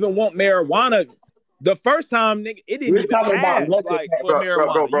they didn't even want marijuana. The first time, nigga, it didn't even pass for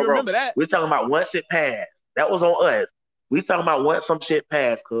marijuana. You remember that? We're talking about once it passed. That was on us. We talking about once some shit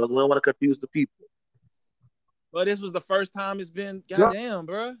passed because we don't want to confuse the people. But this was the first time it's been goddamn,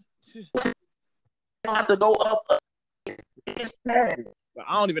 bro. Have to go up. It's bad.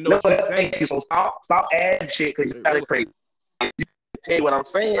 I don't even know what you're saying. So stop adding shit because you're kind of crazy. You tell you what I'm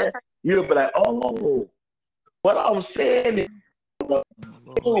saying, you'll be like, oh, what I'm saying is,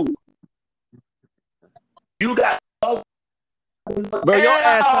 you got. Bro, your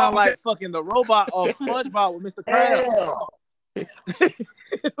ass sound like fucking the robot of SpongeBob with Mr. Krabs.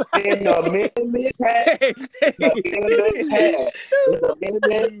 In the amendment pass,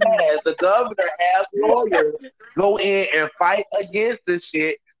 the governor has lawyers go in and fight against this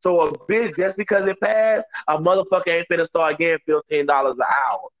shit. So a bitch, just because it passed, a motherfucker ain't finna start getting $15 an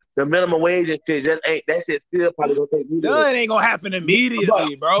hour. The minimum wage and shit just ain't. That shit still probably gonna take years. It ain't gonna happen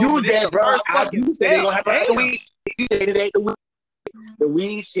immediately, bro. You said, bro, you said it gonna happen after the week. You said it ain't the week. The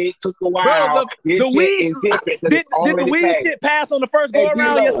weed shit took a while. Bro, the weed did the weed shit pass on the first go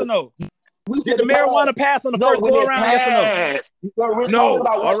around? Yes or no? Did the marijuana pass on the first go around? Yes or no? No.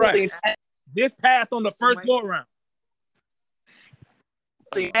 All right. This passed on the first go around.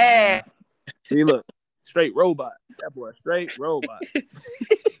 See, look, straight robot. That boy, straight robot.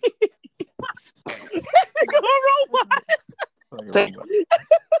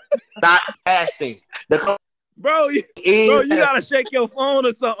 Not passing. Bro, Bro, you gotta shake your phone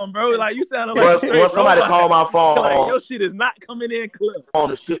or something, bro. Like you sound like once somebody call my phone, like your shit is not coming in clear. On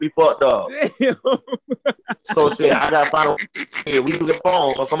the shit be fucked up. Damn. So shit, I gotta find a we use the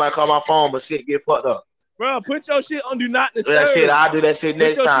phone. So somebody call my phone, but shit get fucked up. Bro, put your shit on do not disturb. That shit, I'll do that shit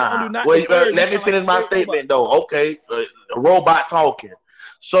next time. Wait, let me finish my statement though. Okay, the robot talking.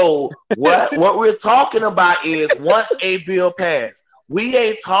 So what we're talking about is once a bill passed, we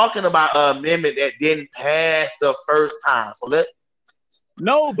ain't talking about an amendment that didn't pass the first time. So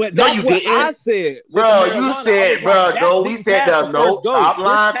no, but that's you what didn't. I said. Bro, you said, bro, no, we said stop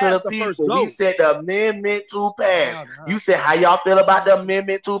lying to the people. We said the amendment to pass. You said how y'all feel about the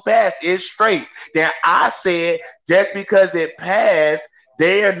amendment to pass. It's straight. Then I said just because it passed,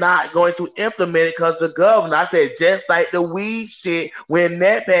 they are not going to implement it because the governor. I said just like the weed shit when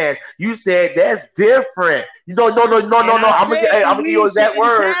that passed. You said that's different. No. I'm gonna use that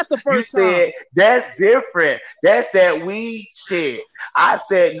word. You said that's different. That's that weed shit. I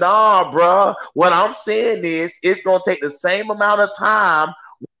said nah, bro. What I'm saying is it's gonna take the same amount of time.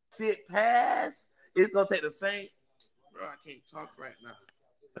 Once it pass, it's gonna take the same. Bro, I can't talk right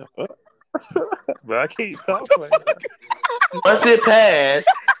now. But I can't talk like that. Once it passed,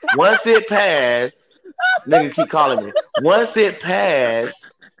 nigga keep calling me. Once it passed,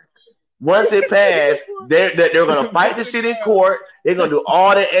 they're gonna fight the shit in court. They're gonna do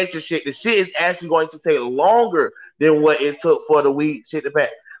all that extra shit. The shit is actually going to take longer than what it took for the weed shit to pass.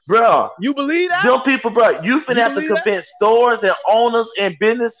 Bro, you believe that? Them people, bro, you finna have to convince stores and owners and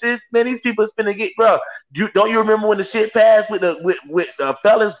businesses. Man, these people is finna get, bro. Don't you remember when the shit passed with the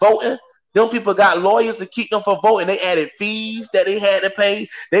fellas voting? Them people got lawyers to keep them from voting. They added fees that they had to pay.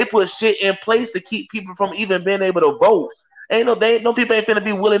 They put shit in place to keep people from even being able to vote. No people ain't finna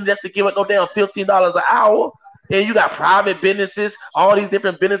be willing just to give up no damn $15 an hour. And you got private businesses, all these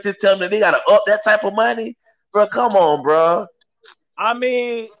different businesses telling them they gotta up that type of money. Bro, come on, bro. I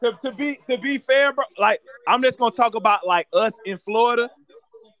mean, to be fair, bro, like I'm just gonna talk about like us in Florida.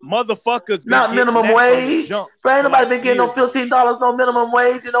 Motherfuckers not minimum wage. Bro, ain't nobody been getting no $15 no minimum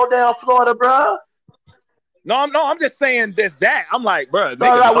wage in no damn Florida, bro. No, I'm just saying this that. I'm like, bro.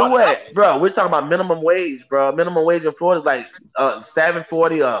 What? Bro, we're talking about minimum wage, bro. Minimum wage in Florida is like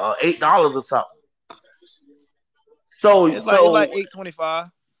 $7.40 or $8 or something. So it's like $8.25.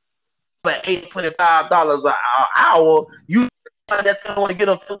 But $8.25 an hour, you just don't want to get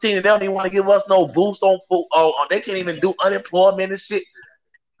them 15 and they don't even want to give us no boost on food. Oh, they can't even do unemployment and shit.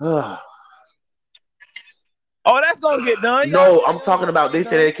 Oh, that's gonna get done. No, I'm talking about they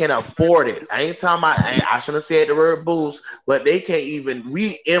said they can't afford it. I ain't talking about. I shouldn't have said the word boost, but they can't even.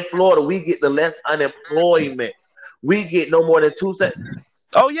 We in Florida, we get the less unemployment. We get no more than 2 cents.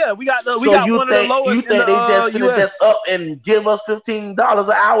 Oh yeah, we got one of the lowest. You think they just gonna just up and give us $15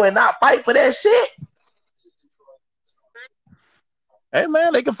 an hour and not fight for that shit? Hey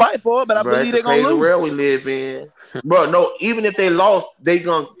man, they can fight for it, but I believe they're gonna lose. The world we live in, bro. No, even if they lost, they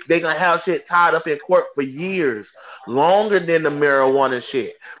gonna have shit tied up in court for years, longer than the marijuana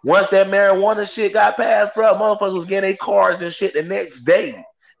shit. Once that marijuana shit got passed, bro, motherfuckers was getting their cars and shit the next day.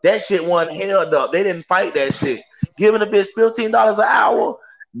 That shit wasn't held up. They didn't fight that shit. Giving a bitch $15 an hour,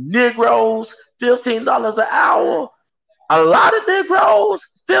 Negroes $15 an hour. A lot of Negroes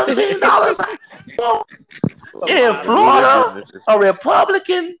 $15 an hour. In Florida, a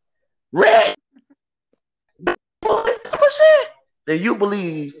Republican, red, shit. Then you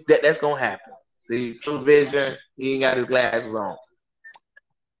believe that that's gonna happen. See, True Vision, he ain't got his glasses on.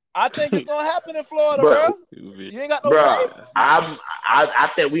 I think it's gonna happen in Florida, bro. You ain't got no bro.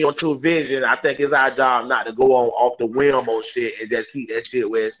 I think we on True Vision. I think it's our job not to go on off the whim on shit and just keep that shit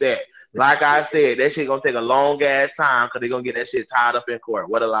where it's at. Like I said, that shit gonna take a long ass time because they're gonna get that shit tied up in court.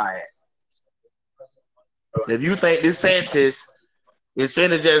 What a lie. If you think this DeSantis is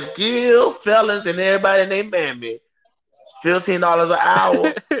finna just give felons and everybody and they mammy $15 an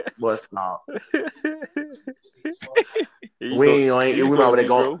hour, but stop. We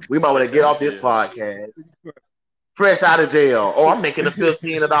might want to get off this podcast. Fresh out of jail. Oh, I'm making the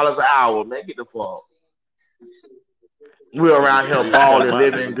 $15 an hour. Man, get the fuck. We're around here balling,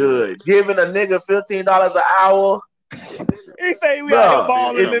 living good. Giving a nigga $15 an hour. He say we out here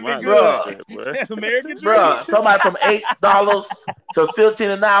balling, living good. American dream. Bro, somebody from $8 to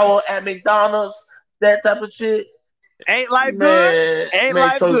 $15 an hour at McDonald's, that type of shit. Ain't life good? Ain't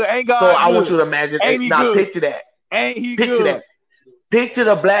life good? Ain't God good? So I want you to imagine. Now picture that. Ain't he picture good? That. Picture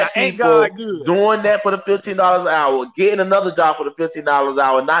the black people doing that for the $15 an hour, getting another job for the $15 an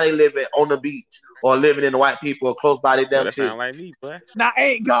hour. Now they living on the beach or living in the white people or close by their damn shit. That sound like me, boy. Now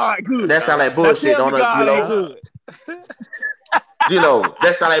ain't God good? That sound like bullshit. God ain't good.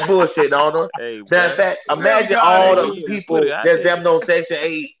 That sound like bullshit, don't it? Hey, that fact, imagine all the people that's them no Section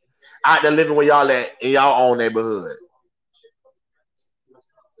 8 out there living where y'all at in y'all own neighborhood.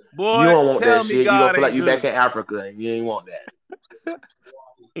 Boy, you don't want that shit. God you don't feel like you back in Africa and you ain't want that.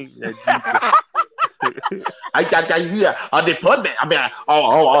 I got here on the department. I mean,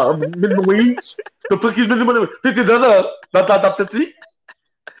 minimum wage. The fuck is minimum $50?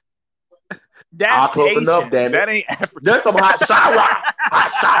 That's close Asian. Enough, damn it. That ain't African. That's some hot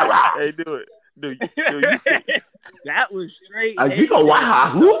Shira. Hey, do it. That was straight. You know why?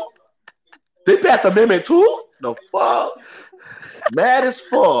 Who? They passed Amendment 2? The fuck? Mad as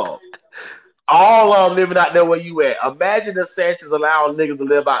fuck. All of them living out there where you at. Imagine the Sanchez allowing niggas to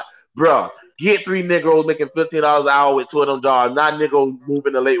live out. Bruh, get 3 Negroes making $15 an hour with 2 of them jobs. 9 Negroes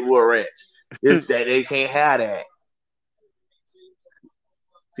moving to Lakewood Ranch. It's that they can't have that.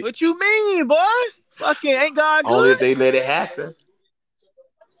 What you mean, boy? Fucking ain't God good? Only if they let it happen.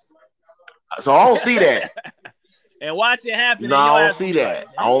 So I don't see that. And watch it happen. No, I don't see that.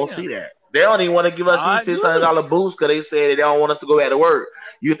 I don't see that. They don't even want to give us these $600 boosts because they said they don't want us to go back to work.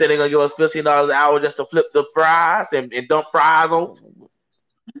 You think they're going to give us $15 an hour just to flip the fries and dump fries on?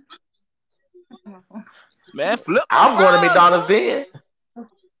 Man, flip. I'm going to McDonald's then.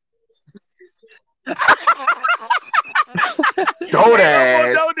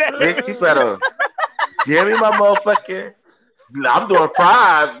 DoorDash. Bitch, you better give me my motherfucking. I'm doing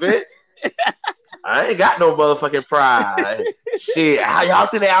fries, bitch. I ain't got no motherfucking fries. Shit, y'all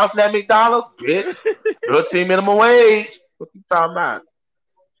seen the house at McDonald's? Bitch, 13 minimum wage. What you talking about?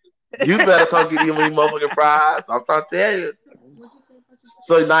 You better come get me motherfucking fries. I'm trying to tell you.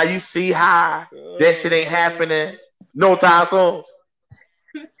 So now you see how that shit ain't happening no time soon.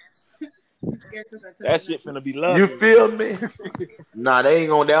 That shit finna be lovely. You feel me? Nah, they ain't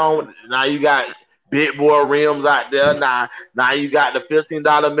going down. Now you got big boy rims out there. Now you got the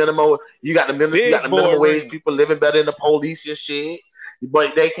 $15 minimum. You got the minimum wage. People living better than the police and shit.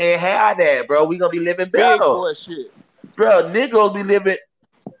 But they can't have that, bro. We gonna be living better. Big boy shit. Bro, niggas be living.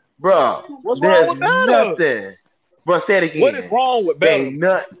 Bro, what's wrong with better? Nothing. Bro, say it again. What is wrong with better? Ain't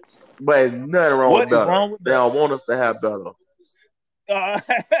nothing. But there's nothing wrong with better. Wrong with they don't want us to have better.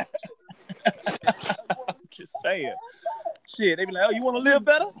 Just saying. Shit, they be like, oh, you want to live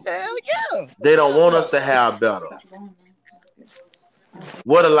better? Hell yeah. They don't want us to have better.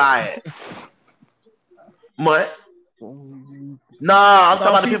 What a lie. What? Nah, I'm talking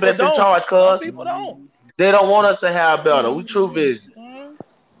about the people that's in charge, cuz. People don't. They don't want us to have better. We True Vision.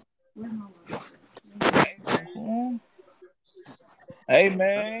 Hey,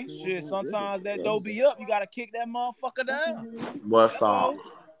 man. Shit, sometimes that dough be up. You got to kick that motherfucker down. What's up?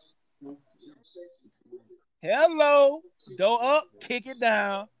 Hello. Dough up, kick it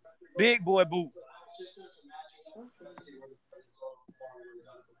down. Big boy boot.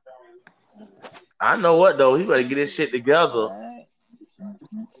 I know what, though. He better get his shit together.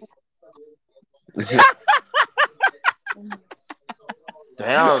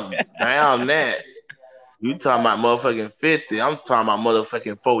 Down that. You talking about motherfucking 50. I'm talking about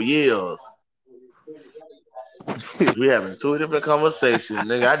motherfucking 4 years. We having 2 different conversations,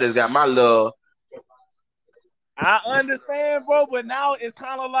 nigga. I just got my love. I understand, bro, but now it's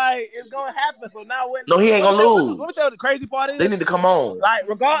kind of like it's gonna happen. So now when no, he ain't gonna lose. Let me tell you the crazy part is they need to come on. Like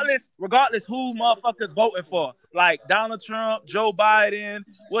regardless who motherfuckers voting for, like Donald Trump, Joe Biden,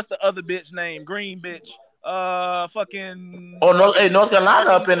 what's the other bitch name? Green bitch. Fucking. Oh no, hey, North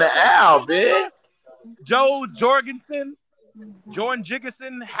Carolina up in the air, bitch. Joe Jorgensen, Jordan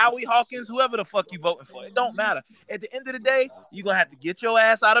Jiggerson, Howie Hawkins, whoever the fuck you voting for. It don't matter. At the end of the day, you're going to have to get your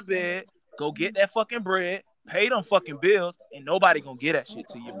ass out of bed, go get that fucking bread, pay them fucking bills, and nobody going to get that shit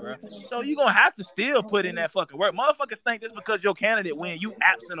to you, bro. So you're going to have to still put in that fucking work. Motherfuckers think just because your candidate win, you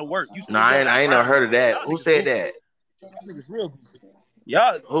absent of work. No, I ain't never heard of that. Who said that? Niggas real goofy.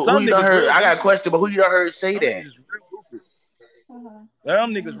 Y'all, who you done heard? I got a question, but who you done heard say that?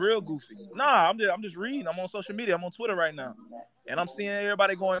 Them niggas real goofy. Nah, I'm just reading. I'm on social media. I'm on Twitter right now, and I'm seeing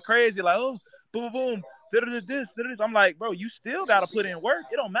everybody going crazy like, oh, boom, boom, this. I'm like, bro, you still gotta put in work.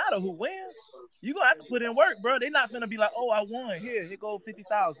 It don't matter who wins. You gonna have to put in work, bro. They not finna be like, oh, I won. Here go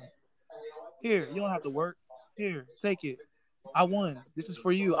 50,000. Here, you don't have to work. Here, take it. I won. This is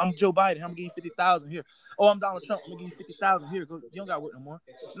for you. I'm Joe Biden. I'm gonna give you 50,000 here. Oh, I'm Donald Trump. I'm gonna give you 50,000 here. Go. You don't gotta work no more.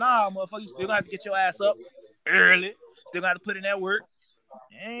 Nah, motherfucker, you still gonna have to get your ass up early. Still got to put in that work.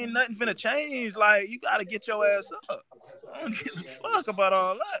 Ain't nothing finna change. Like, you got to get your ass up. I don't give a fuck about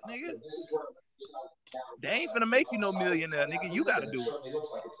all that, nigga. They ain't finna make you no millionaire, nigga. You got to do it.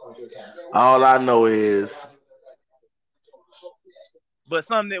 All I know is but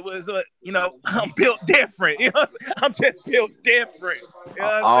something that was, I'm built different. You know what I'm saying? I'm just built different. You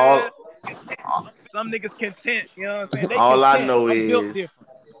know what I'm saying? Some niggas content. You know what I'm saying? They all content. I know I'm is, built different.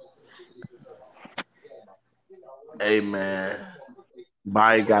 Hey man,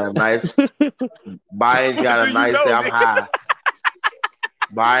 Biden got a nice. Biden got a nice. I'm high.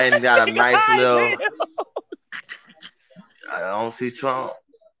 Biden got a nice little. I don't see Trump.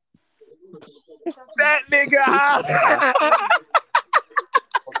 That nigga high.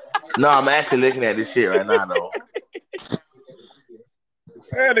 No, I'm actually looking at this shit right now, though.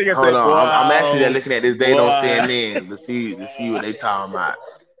 That nigga Hold said, on, I'm actually looking at this date on CNN to see what they talking about.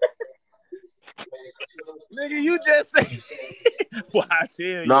 Nigga, you just say. Boy, I tell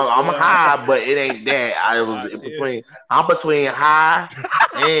you. No, I'm high, but it ain't that. I'm between high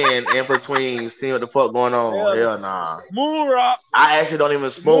and in between seeing what the fuck going on. Hell nah. Moon rock. I actually don't even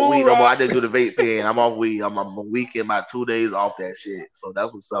smoke weed no more. I just do the vape pen. I'm off weed. I'm a week in about 2 days off that shit. So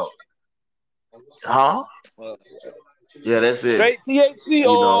that's what's up. Huh? Yeah, that's it. Straight THC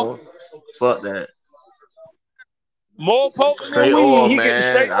oil. Fuck that. More potent straight than weed. Oil, he man. getting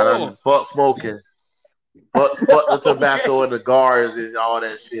straight oil. Fuck smoking. Fuck the tobacco and the guards and all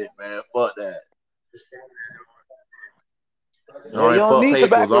that shit, man. Fuck that. You don't need papers.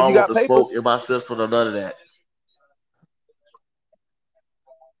 tobacco. You got the papers. Smoke in my system or none of that.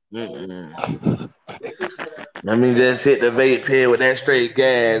 Let me just hit the vape pen with that straight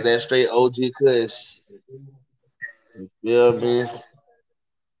gas, that straight OG Kush. You feel me?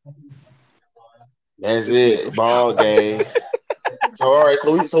 That's it. Ball game. So all right,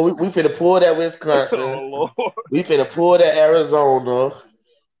 so we finna pull that Wisconsin. Oh, Lord. We finna pull that Arizona.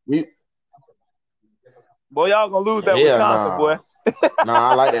 Boy, y'all gonna lose that Wisconsin, boy.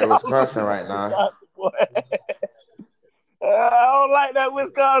 Nah, I like that Wisconsin right now. I don't like that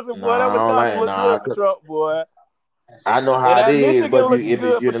Wisconsin, boy. That Wisconsin look good for Trump, boy. I know how it is, but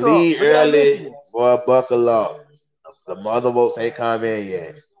if you lead early, boy, buckle up. The mother votes ain't come in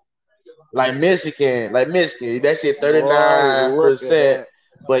yet. Like Michigan, that shit 39%,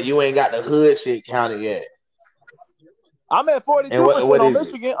 but you ain't got the hood shit counted yet. I'm at 42% on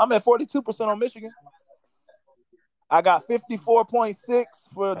Michigan. I'm at 42% on Michigan. I got 54.6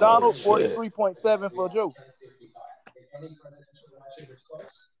 for Donald, 43.7 for Joe.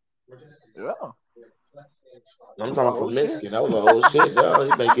 Yeah. I'm talking from Michigan. That was an old shit, though.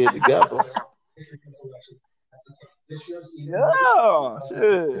 You better get it together. Yeah,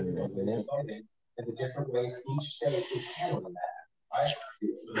 shit.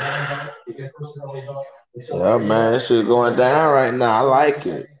 Yeah, man, this shit going down right now. I like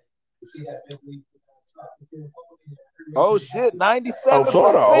it. Oh shit, 97%. Oh,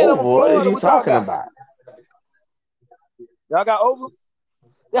 Florida over. What are you talking about? Y'all got over?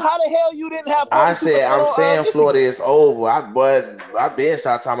 Then how the hell you didn't have 42%? I'm saying Florida is over. I been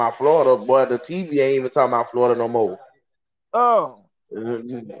start talking about Florida, but the TV ain't even talking about Florida no more. Oh.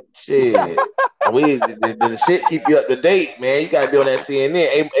 Shit. The shit keep you up to date, man. You gotta be on that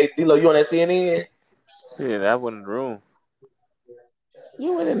CNN. Hey, D-Lo, you on that CNN? Yeah, that wasn't in the room.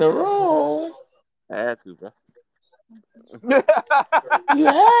 You went in the room. I had to, bro. You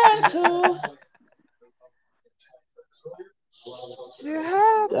had to.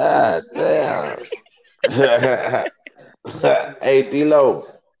 God damn. Hey, D-Lo.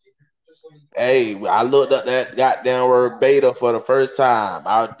 Hey, I looked up that goddamn word beta for the first time.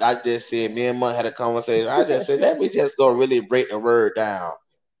 I just said, me and Monk had a conversation. I just said, let me just go really break the word down.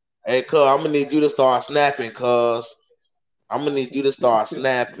 Hey, cuz, I'm going to need you to start snapping, cuz. I'm going to need you to start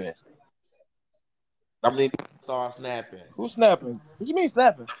snapping. I'm going to need you to start snapping. Who's snapping? What you mean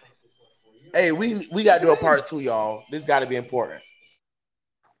snapping? Hey, we got to do a part 2, y'all. This got to be important.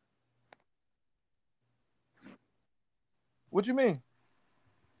 What you mean?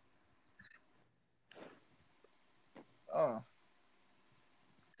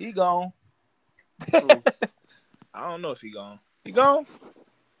 He gone. I don't know if he gone. He gone?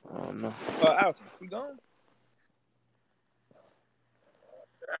 I don't know. Alton, he gone?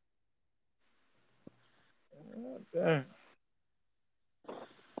 Damn. I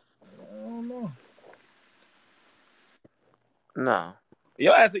don't know. No.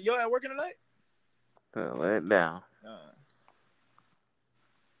 Yo ass working tonight? Lay it down.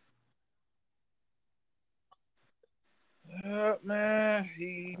 Yeah, man.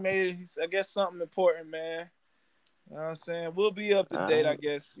 He made it. I guess something important, man. You know what I'm saying? We'll be up to date, I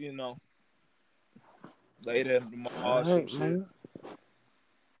guess, later tomorrow. Some shit.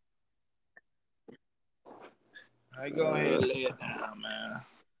 I go ahead and lay it down, man.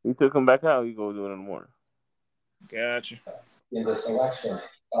 You took him back out. You go do it in the morning. Gotcha. In the selection.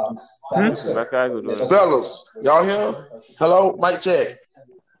 Fellas, y'all here? Hello, mic check.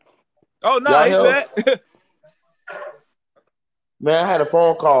 Oh no, he's back. Man, I had a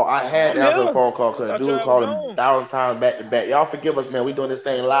phone call. I had to answer a phone call because dude called 1,000 times back to back. Y'all forgive us, man. We doing this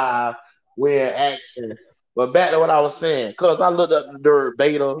thing live. We're in action. But back to what I was saying, cause I looked up the dirt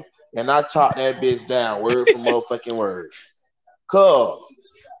beta and I chopped that bitch down word for motherfucking word. Cause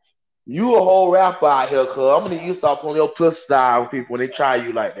you a whole rapper out here, cuz. I'm gonna need you to start pulling your pussy style with people when they try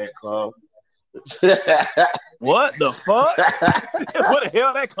you like that, cuz. What the fuck? Where the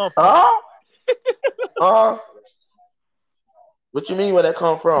hell that come from? What you mean where that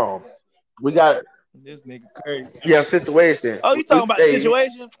come from? We got this nigga crazy. Yeah, situation. Oh, you talking about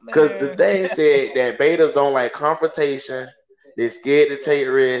situation? Because the thing said that betas don't like confrontation. They're scared to take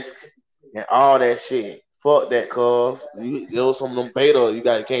risk and all that shit. Fuck that, cuz. You some of them beta. You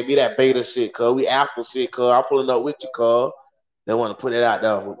can't be that beta shit, cuz. We alpha shit, cuz. I'm pulling up with you, cuz. They want to put it out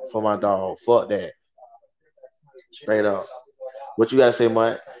there for my dog. Fuck that. Straight up. What you gotta say,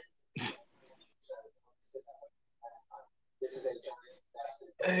 Mike?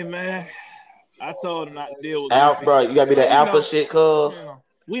 Hey man, I told him not to deal with Alpha, bro. You gotta be that alpha shit, cuz.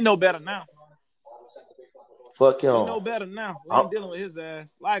 We know better now. Fuck him. We know better now. We ain't dealing with his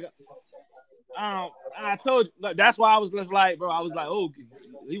ass. Like, I told you. That's why I was just like, bro. I was like, oh,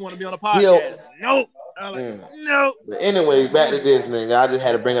 he want to be on the podcast? Nope. I'm like, nope. But anyway, back to this nigga. I just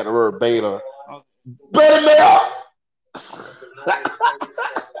had to bring up the word beta. Beta male.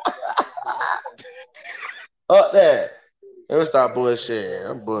 Up there. Let me stop bullshit.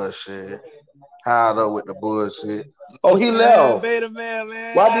 I'm bullshit. How though with the bullshit? Oh, he left. Beta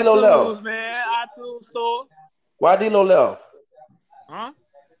man. Why D-Lo left? Man, iTunes store. Why D-Lo left? Huh?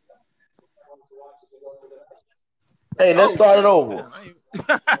 Hey, let's start it over.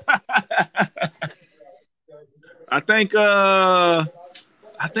 I think Did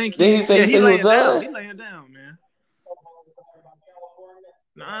he say he was done? He laying down, man.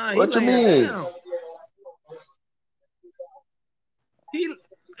 Nah, what you mean? Down.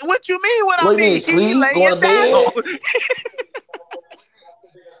 What you mean? What I mean? Sleep? Going to bed?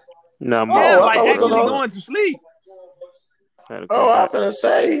 No, like actually going to sleep. Oh, I'm finna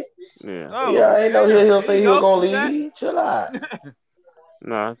say. Yeah. Oh, yeah, I ain't know he'll say he was gonna leave. Chill out.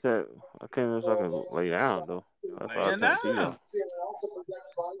 No, I said I came so I can lay down though. That's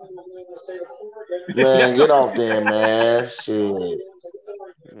man, get off there, man. Shit.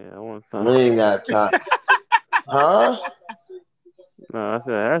 Yeah, I want some. We ain't got time. Huh? No, I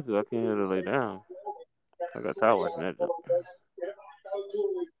said I have to. I can't to lay down. I got tired watching that.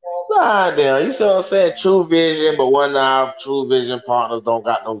 Nah, damn. You see what I'm saying? True vision, but one of our True Vision partners don't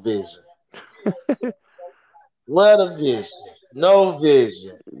got no vision. What a vision? No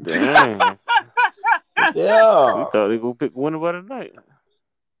vision. Dang. Yeah. We thought they go pick winner by the night.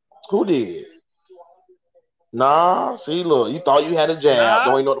 Who did? Nah, see, look, you thought you had a jab.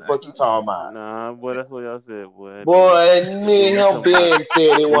 Don't even know what the fuck you talking about. Nah, boy, that's what y'all said, boy. Boy, me and him Ben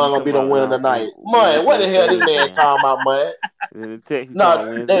said he wasn't gonna be the winner tonight. Man, what the hell this man talking about, man? In the text,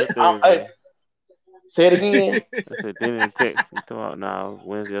 no, say it again. I said, then in the text, you talking about now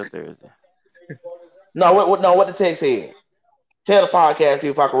Wednesday or Thursday. No, what the text said? Tell the podcast people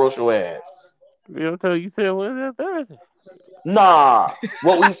if I can roast your ass. You tell you said Wednesday or Thursday. Nah,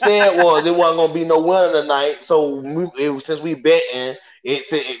 what we said was it wasn't gonna be no winner tonight. So since we betting,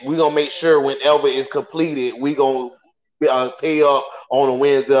 we gonna make sure whenever it's completed, we gonna pay up on a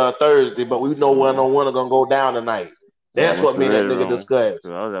Wednesday or Thursday. But we know when no winner gonna go down tonight. That's what me and that nigga discussed.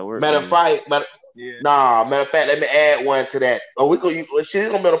 Matter of fact, let me add one to that. She's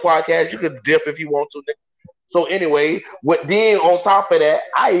gonna be on the podcast. You can dip if you want to. So anyway, then on top of that,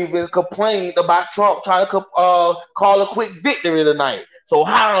 I even complained about Trump trying to call a quick victory tonight. So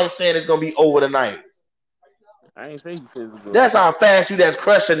how I'm saying it's gonna be over tonight? I ain't say you said it was over. That's how fast you that's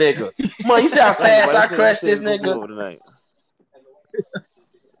crush a nigga. Man, you see how fast I crushed this nigga?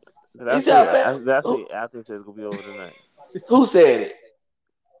 You see how fast? That's it. After said it's gonna be over tonight. Who said it?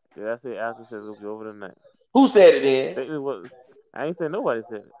 Yeah, that's it. After said it's gonna be over tonight. Who said it then? I ain't said nobody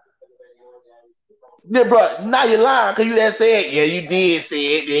said it. Yeah, bro, now you're lying because you that said, yeah, you did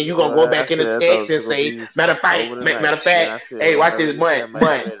say it. Then you gonna go back in the text and say, matter of fact, hey, watch this, Mutt,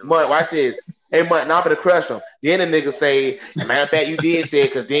 watch this. Hey, Mutt, not for the crush them. Then the nigga say, matter of fact, you did say it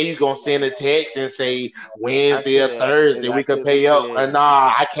because then you gonna send a text and say Wednesday or Thursday we could pay up.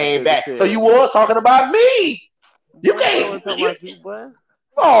 Nah, I came back. So you was talking about me. You can't.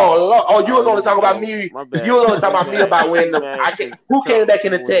 Oh, Lord. Oh, you was only talking about me. You was only talking about me about when who came back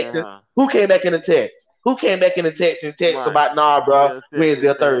in the text? Who came back in the text? Who came back in the text and text about bro, Wednesday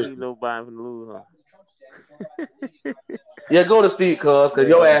or Thursday? Yeah, go to sleep, cuz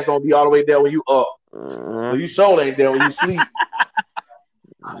your ass don't be all the way there when you up. So you sure ain't there when you sleep.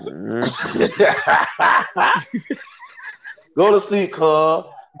 Go to sleep, cuz.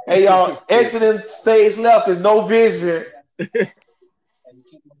 Hey, y'all, exiting stage left is No Vision.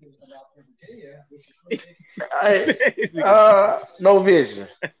 No Vision.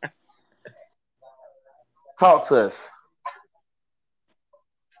 Talk to us.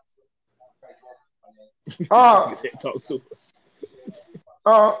 Talk to us.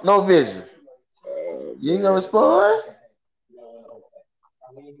 No Vision. You ain't gonna respond?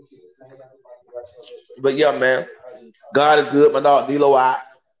 But yeah, man. God is good. My dog D-Lo out.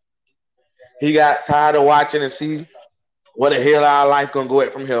 He got tired of watching and see what the hell our life gonna go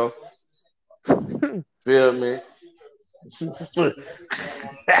at from here. Feel me?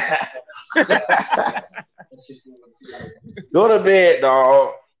 Go to bed,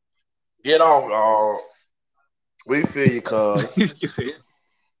 dog. Get off, dog. We feel you, cuz.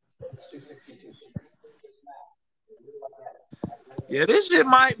 Yeah, this shit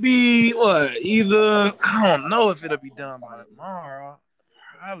might be what? Either I don't know if it'll be done by tomorrow.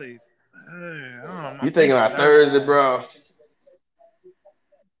 Probably. I don't know. You thinking about Thursday, bro?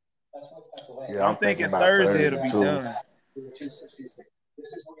 Yeah, I'm thinking about Thursday it'll be done.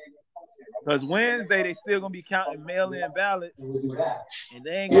 Because Wednesday they still gonna be counting mail-in ballots, and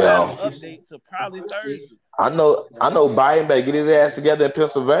they ain't gonna have an update till probably Thursday. I know. Biden better get his ass together in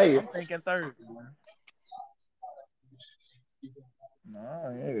Pennsylvania. I'm thinking Thursday, man.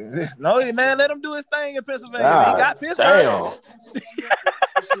 No, man, let him do his thing in Pennsylvania. He got Pittsburgh. Damn.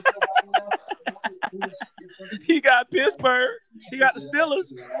 He got Pittsburgh. He got the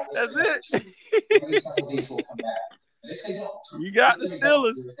Steelers. That's it. You got the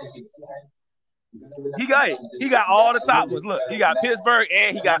Steelers. He got all the top ones. Look, he got Pittsburgh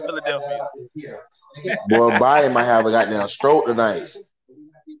and he got Philadelphia. Boy, Biden might have a goddamn stroke tonight.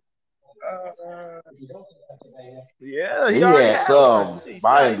 Yeah, he had some.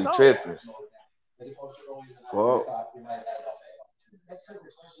 Biden be tripping. Well,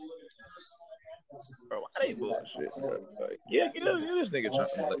 bro, why they bullshit? Bro? Like, yeah, give this nigga Trump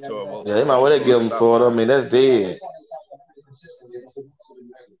electoral vote. Yeah, they might well give him Florida. I mean, that's dead.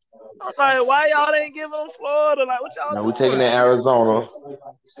 I'm like, why y'all ain't giving them Florida? Like, what y'all doing? We taking that Arizona.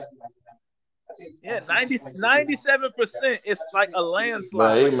 Yeah, 97%. It's like a landslide.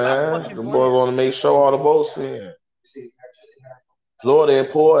 But hey, man, the boy want to make sure all the votes in. Florida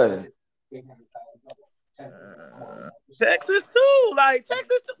important. Texas too. Like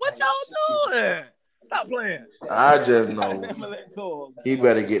Texas, what y'all doing? Stop playing. I just know he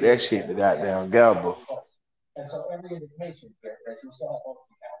better get that shit to goddamn Galba.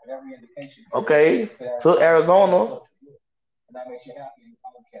 Okay, to Arizona.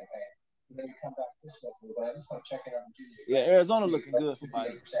 Yeah, Arizona looking good for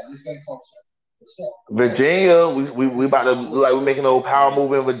Biden. Virginia, we about to look like we're making a little power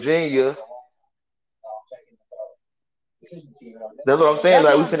move in Virginia. That's what I'm saying.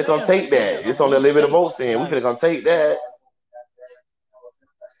 Like, we finna come take that. It's only a little bit of votes in. We finna come take that.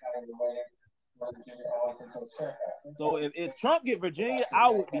 So if Trump get Virginia, I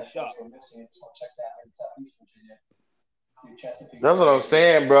would be shocked. That's what I'm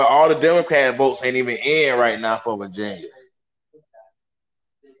saying, bro. All the Democrat votes ain't even in right now for Virginia.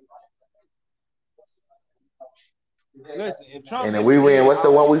 Listen, if Trump and then we win, what's the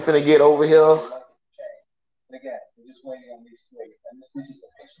one we finna get over here?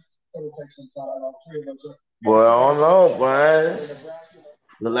 Boy, I don't know, boy.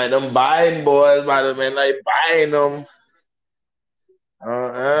 Look like them Biden boys might have been like buying them.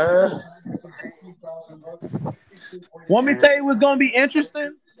 Want me to tell you what's gonna be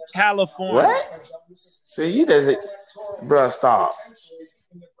interesting? California. What? See, you just, bro, stop.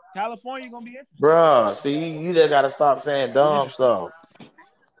 California gonna be interesting. Bro, see, you just gotta stop saying dumb stuff.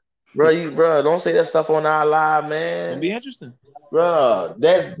 Bro, don't say that stuff on our live, man. It'll be interesting. Bro,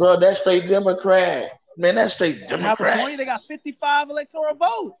 that's straight Democrat. Man, that's straight Democrat. California, they got 55 electoral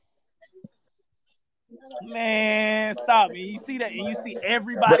votes. Man, stop. You see that, and you see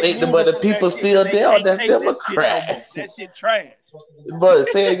everybody. But the people still there. That's Democrat. That shit trash. But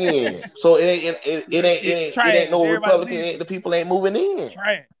say it again. So it ain't no Republican. The people ain't moving in.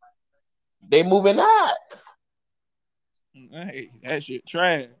 Trash. They moving out. Hey, that shit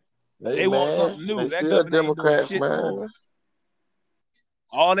trash. Hey, they want something new. That still Democrats, man.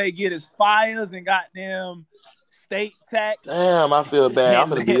 All they get is fires and goddamn state tax. Damn, I feel bad. I'm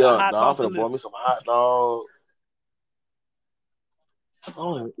gonna be up, dog. I'm gonna boil me some hot dogs. I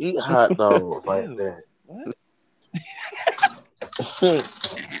don't even eat hot dogs like that. What?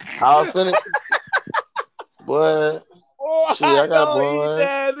 I was finna. What? Oh, Shit, I got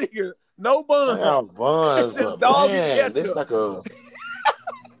buns. No buns. I got buns, but man, this like a.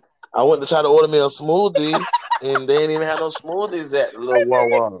 I went to try to order me a smoothie, and they didn't even have no smoothies at the little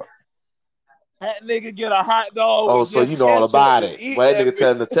Wawa. That nigga get a hot dog. Oh, so you know all about it. Well, that nigga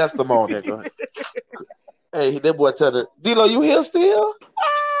telling the testimony. Hey, that boy tell the D-Lo, you here still?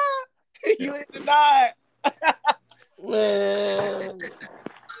 You ain't denied. Man.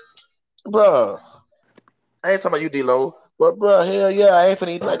 Bro. I ain't talking about you, D-Lo. But, bro, hell yeah, I ain't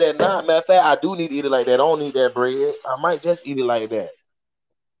finna eat like that. Nah, matter of fact, I do need to eat it like that. I don't need that bread. I might just eat it like that.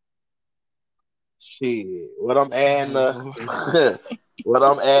 Shit. What I'm adding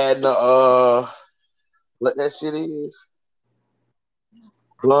what that shit is?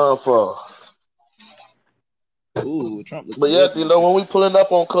 Blood for. Ooh, Trump. But yeah, D-Lo, when we pulling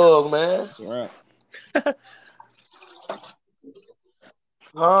up on Cubs, man. That's right.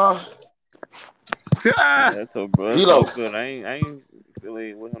 That's so good. D-Lo. So good. I ain't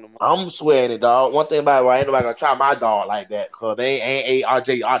really with him. I'm swearing it, dog. One thing about it, ain't nobody gonna try my dog like that, cause they ain't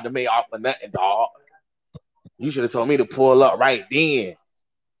RJ out the me off for nothing, dog. You should have told me to pull up right then.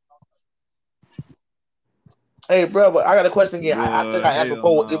 Hey, bro, but I got a question again. I think I asked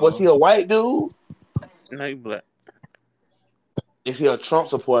before. No. Was he a white dude? No, he black. Is he a Trump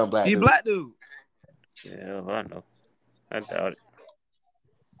supporting black dude? He black dude. Yeah, I know. I doubt it.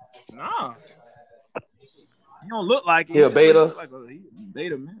 Nah. He don't look like it. He a beta? Like a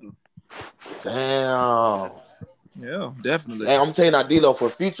beta male. Damn. Yeah, definitely. Hey, I'm telling you now, D-Lo, for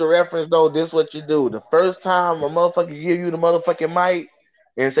future reference, though, this is what you do. The first time a motherfucker give you the motherfucking mic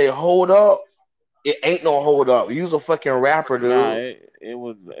and say, hold up, it ain't no hold up. Use a fucking rapper, dude. Nah, it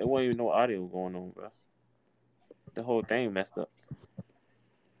wasn't even no audio going on, bro. The whole thing messed up.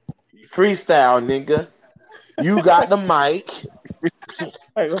 Freestyle, nigga. You got the mic.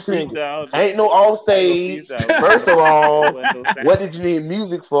 Ain't no off stage. First of all, what did you need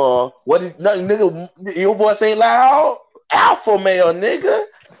music for? What did nothing, nigga? Your voice ain't loud. Alpha male, nigga.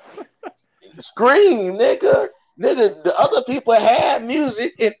 Scream, nigga. Nigga, the other people had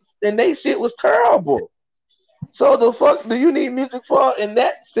music and they shit was terrible. So the fuck do you need music for in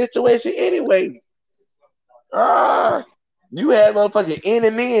that situation anyway? You had motherfucking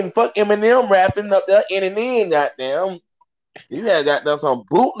NNE and fuck Eminem rapping up there. NNE and goddamn. You had goddamn some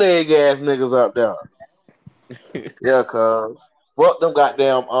bootleg ass niggas up there. Yeah, cuz. Fuck them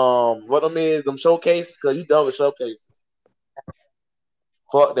goddamn what them is, them showcases, cause you done with showcases.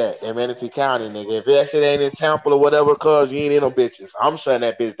 Fuck that. In Manatee County, nigga. If that shit ain't in Tampa or whatever, cuz you ain't in no bitches. I'm shutting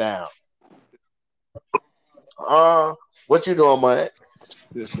that bitch down. What you doing, man?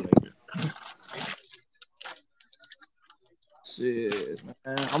 This nigga. Shit, man.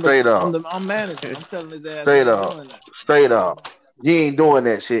 I'm managing. I'm telling his ass. Straight up. You ain't doing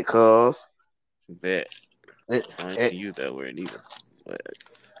that shit, cuz. Bet. I ain't use that word either. But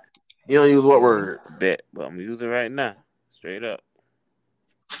you don't use what word? Bet, but I'm gonna use it right now. Straight up.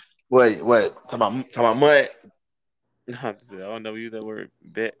 Wait. Talk about mud? No, I don't never use that word.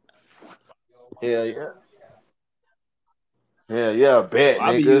 Bet. Hell yeah. Yeah, bet,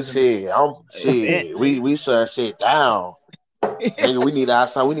 nigga. Shit. We shut shit down. Nigga, we need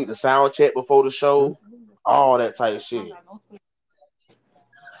the sound check before the show. All that type of shit.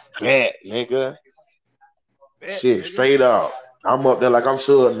 Bet, nigga. Shit, straight up. I'm up there like I'm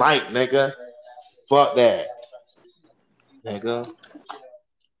Suge Knight, nigga. Fuck that. Nigga.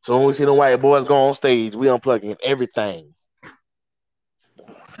 So when we see the white boys go on stage, we unplugging everything.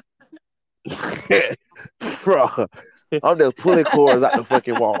 Bro, I'm just pulling cords out the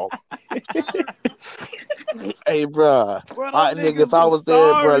fucking wall. Hey, bro. Nigga, if I was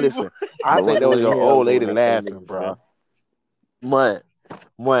there, bro, listen. I think that was your old lady laughing, bro. Man,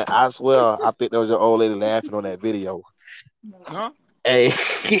 I swear, I think that was your old lady laughing on that video. Huh? Hey,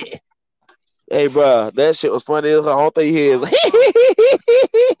 bro, that shit was funny. The whole thing here is.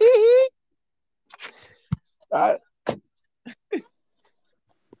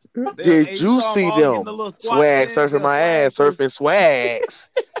 Did you see them swag surfing my ass, surfing swags?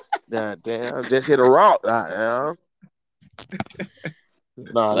 Damn, just hit a rock. Nah,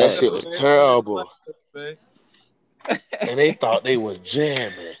 that shit was terrible. And they thought they was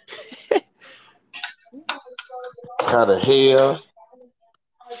jamming. How the hell?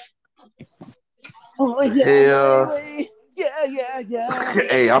 Oh, yeah. Yeah.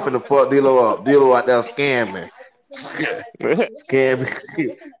 Hey, I'm finna fuck D-Lo up. D-Lo out there scamming.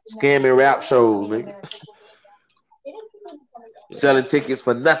 Scamming rap shows, nigga. Selling tickets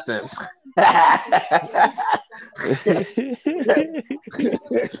for nothing.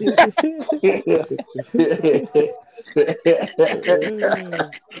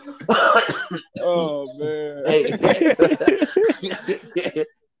 Oh man. Hey,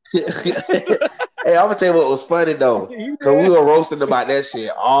 I'm gonna tell you what was funny though, because we were roasting about that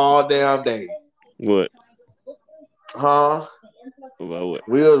shit all damn day. What? Huh? About what?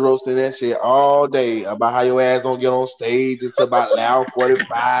 We was roasting that shit all day about how your ass don't get on stage until about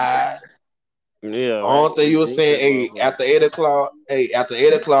 11:45. Yeah. Only thing you were saying, hey, after 8 o'clock,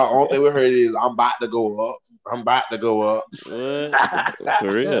 only thing we heard is I'm about to go up. What? For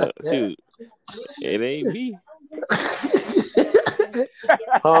real? Shoot. It ain't me.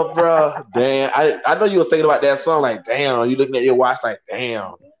 Bro. Damn. I know you was thinking about that song, like, damn, you looking at your watch like,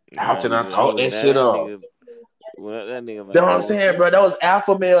 damn. Ouch, and I talk that shit up. That nigga That's what I'm saying, bro. That was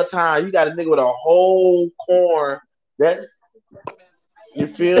alpha male time. You got a nigga with a whole corn. You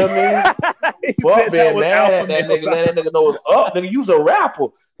feel me? Fuck being mad at that nigga, let that nigga know it's up. Nigga, you's a rapper.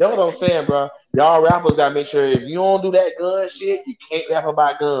 That's what I'm saying, bro. Y'all rappers gotta make sure if you don't do that gun shit, you can't rap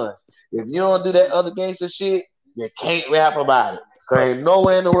about guns. If you don't do that other gangster shit, you can't rap about it. Cause ain't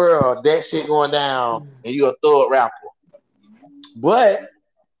nowhere in the world that shit going down and you a thug rapper. But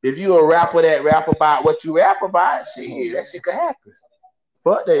if you a rapper that rap about what you rap about, shit, that shit could happen.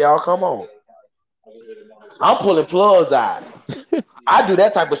 Fuck that, y'all. Come on. I'm pulling plugs out. I do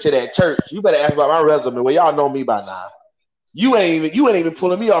that type of shit at church. You better ask about my resume. Well, y'all know me by now. You ain't even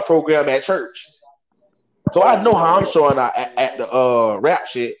pulling me off program at church. So I know how I'm showing out at the rap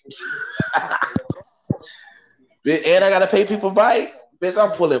shit. And I gotta pay people bite. Bitch,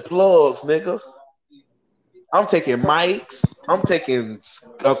 I'm pulling plugs, nigga. I'm taking mics. I'm taking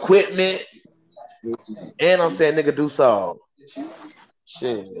equipment. And I'm saying, nigga, do so.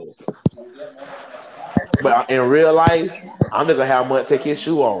 Shit. But in real life, I'm not gonna have Mutt take his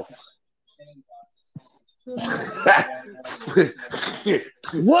shoe off.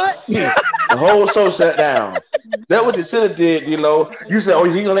 What? The whole show shut down. That's what you should have did, D-Lo. You said, oh,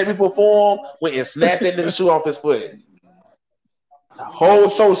 you gonna let me perform? Went and snatched that nigga shoe off his foot. The whole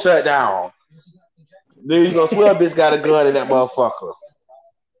show shut down. Then you gonna swear a bitch got a gun in that motherfucker.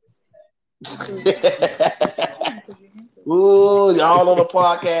 Ooh, y'all on the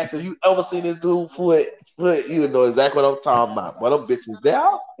podcast. If you ever seen this dude foot, you know exactly what I'm talking about. But them bitches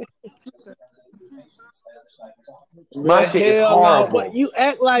down. My shit is horrible. But you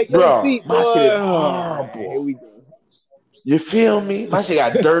act like bro, feet, my shit is horrible. Here we go. You feel me? My shit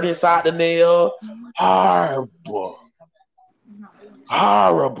got dirt inside the nail. Horrible.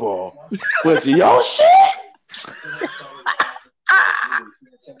 But your shit?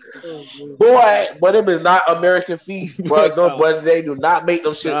 Boy, but them is not American feet. But they do not make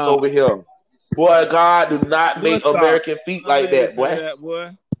them shits over here. Boy, God, do not make American feet like that, boy.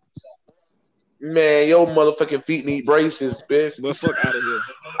 Man, your motherfucking feet need braces, bitch. But fuck out of here.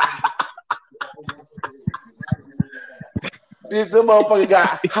 Bitch, them motherfucker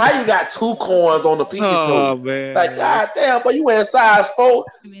got, how you got 2 corns on the pinky toe? Man. Like, God damn, but you wearing size 4.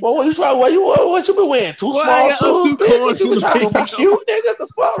 Well, what you trying? What you been wearing? 2 small shoes? Bitch, you been trying to be cute, nigga? The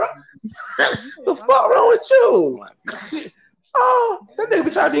fuck wrong with you? Oh, that nigga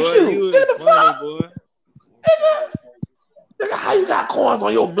be trying to be cute. Get the fuck, boy. Nigga, how you got corns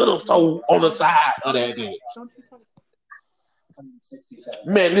on your middle toe on the side of that bitch?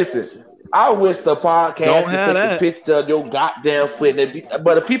 Man, listen. I wish the podcast could take a picture of your goddamn foot,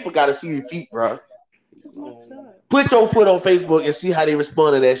 but the people gotta see your feet, bro. Put your foot on Facebook and see how they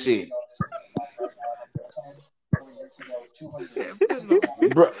respond to that shit.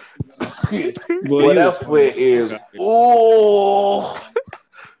 Bro, boy, that foot is ooh.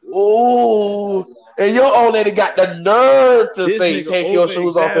 And your old lady got the nerve to say, "Take your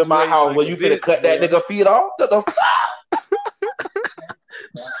shoes off in my house." When you finna cut that nigga feet off? What the fuck?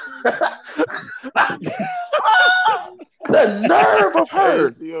 The nerve of her.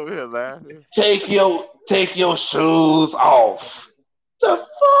 She over here laughing. Take your shoes off. The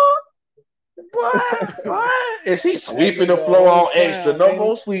fuck? What? And she sweeping the floor on extra. No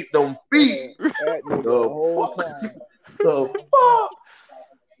more sweep them feet. The fuck?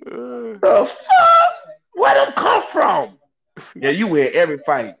 Where them come from? Yeah, you win every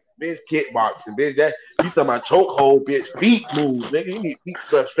fight. Bitch, kickboxing, bitch. That you talking about chokehold, bitch. Feet moves, nigga. You need feet,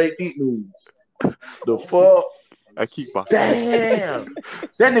 straight feet moves. The fuck? I kickboxing. Damn,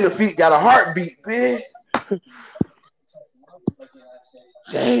 that nigga feet got a heartbeat, bitch.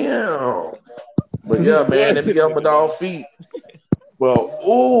 Damn. But yeah, man, let me get up with all feet. Well,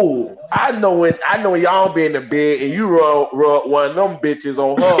 ooh, I know when y'all be in the bed and you rub one of them bitches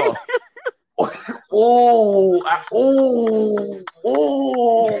on her. Oh,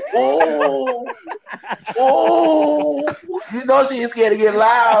 you know she ain't scared to get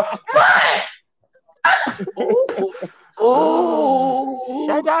loud.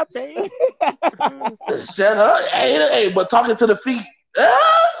 Shut up, baby. Shut up. Hey, but talking to the feet.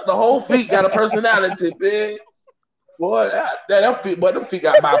 The whole feet got a personality, man. Boy, them feet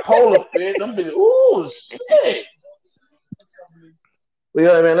got bipolar, man. Them bitches, ooh, shit. Well,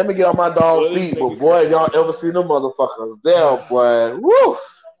 yeah, man, let me get on my dog feet. But boy, y'all ever seen them motherfuckers there, boy. Woo!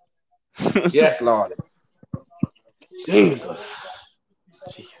 Yes, Lord. Jesus.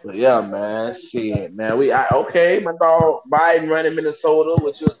 But yeah, man. Shit, man. Okay, my dog Biden running Minnesota,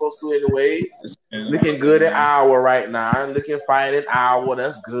 which you're supposed to anyway. Looking good at Iowa right now. Looking fine at Iowa.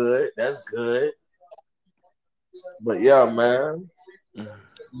 That's good. But yeah, man.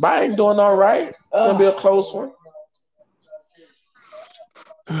 Biden doing all right. It's gonna be a close one.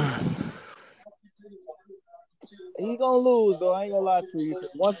 He gonna lose though. I ain't gonna lie to you.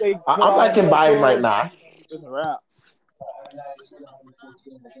 Once I'm liking Biden right now. It's a wrap.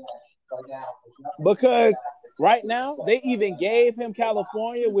 Because right now they even gave him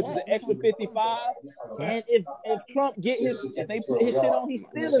California, which is an extra 55. And if Trump if they put his shit on, he's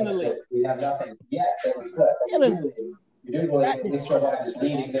still in the league. Still in the league. You do believe at least Joe Biden is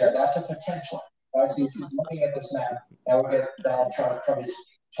leading there. That's a potential. All right, so you keep looking at this map, and we'll get Donald Trump from his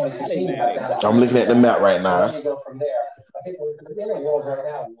 2016 back. I'm looking at the map right now. So you go from there. I think we're in a world right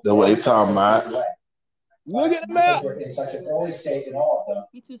now. That's what they talking about. Look at the map. We're in such an early state in all of them.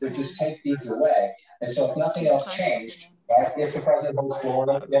 They just take these away. And so if nothing else changed, right, if the president votes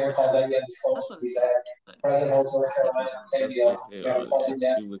Florida, we haven't called that yet, it's close. He's ahead. President votes North Carolina, same deal. We haven't called it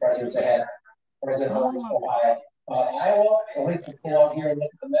yet. President's ahead. President votes Ohio. Iowa, we can pull out here and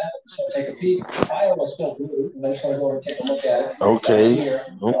look at the map and so take a peek. Iowa's still blue. I'm just going to go and take a look at it. Okay.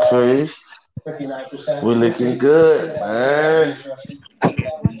 59%. We're looking good, man.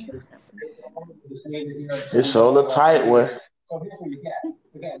 It's all a tight one. So here's what you get.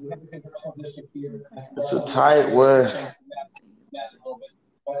 Again, we have a congressional district here. It's a tight one.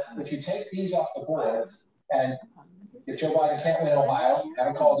 But if you take these off the board, and if Joe Biden can't win Ohio,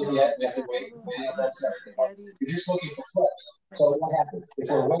 haven't called it yet, we have to wait. You're just looking for flips. So what happens if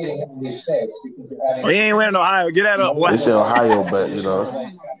we're waiting on these states because they're having? He ain't winning Ohio. Get that up. It's in Ohio, but you know.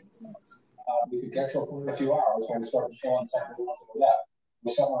 We could get to a point in a few hours when we start showing something else to the left.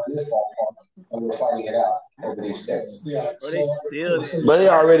 We're somewhere in this ballpark, and we're fighting it out over these states. Yeah. But they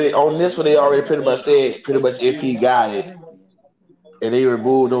already on this one. They already pretty much said if he got it. And they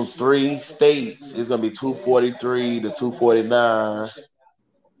removed those 3 states. It's gonna be 243 to 249.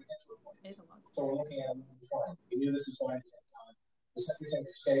 So we're looking at 20. We knew this was going to take time. The Secretary of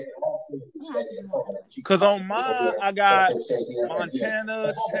State, all 3 of these states. Because on mine, I got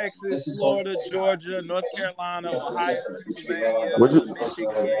Montana, Texas, Florida, Georgia, North Carolina, Ohio, Pennsylvania,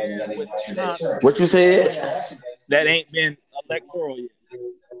 Michigan, Wisconsin. What you said? That ain't been electoral yet.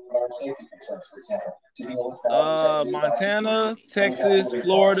 Montana, Texas,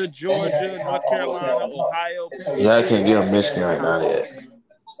 Florida, Georgia, North Carolina, Ohio. Yeah, I can't give them Michigan right now yet.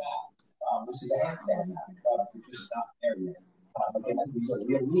 This is a handstand map, just not there yet. Again, these are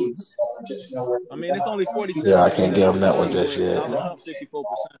real needs. Just know where. I mean, it's only 40. Yeah, I can't give them that one just yet. 54%.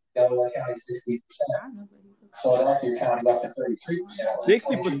 Delaware County 60%. Philadelphia County up to 33%.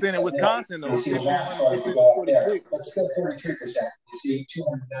 60% in Wisconsin, though. 46. Let's go 43%. You see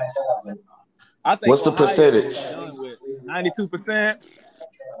 209,000. I think what's the percentage? 92%.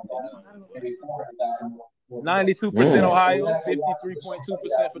 92% Ohio,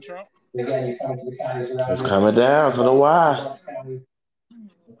 53.2% for Trump. Again, you come to the counties around. It's coming down to the Y.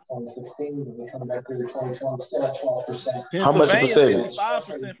 2016, we come back to the 2020, still at 12%. How much percentage?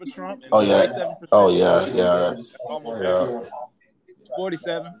 5% for Trump. Oh yeah. Oh yeah.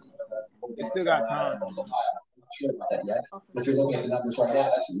 47. They still got time. I'm not sure about that yet. But you're looking at the numbers right now.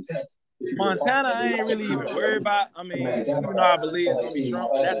 That's what you think. Montana, I ain't really even worried about. I mean, I believe it's gonna be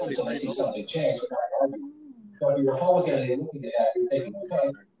Trump. That's what they say. Something changed. So if you're Republican and you're looking at that, you're thinking,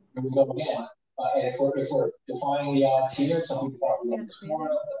 okay, here we go again. And if we're defying the odds here, some people thought we were going to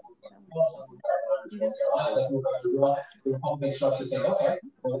Florida, let's move back to the Republican structure think, okay,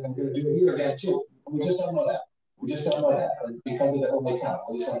 well, we're going to do it here again too. We just don't know that. We just don't know that because of the early counts.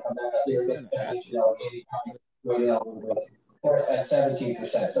 So we just want to come back here again, we're at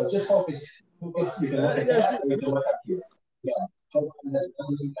 17%. So just focus. You can look at that. You can look up here. Yeah. That's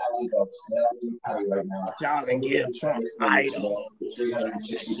 1,000 votes. Right now. Y'all can give Trump idol.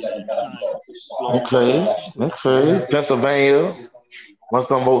 367,000 votes. Okay. Pennsylvania. Once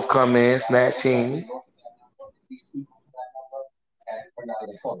them votes come in, snatching. we're not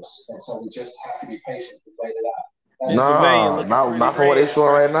even close. And so we just have to be patient to wait it out. No, not for what they're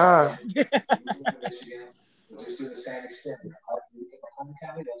showing right now. We'll just do the same experiment.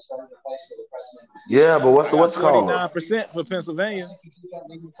 County, they'll start in the place where the president is. Yeah, but what's called? 49% for Pennsylvania.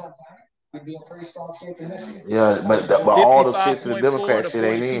 We'd be in pretty strong shape in Michigan. Yeah, but all the shit to the Democrat shit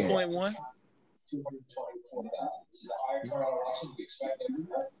ain't in. 224,000. This is a higher turnout election. We expect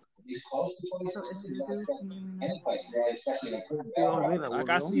everywhere. He's close to 26. Any place, really, especially in a like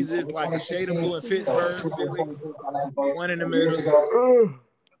I see this like a shade of blue in Pittsburgh, Philly, one in the middle.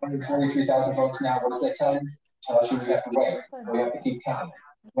 143,000 votes now. What does that tell you? Tells you we have to wait. We have to keep counting.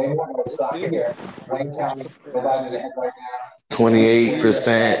 Wayne County, stop here. Wayne County, Joe Biden is ahead right now.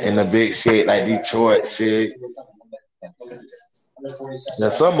 28% in the big shit like Detroit shit. Now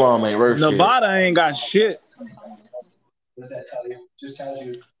some of them ain't worth shit. Nevada ain't got shit. What does that tell you? Just tells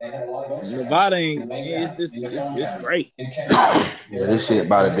you they had a lot of votes. Nevada ain't. It's great. Yeah, this shit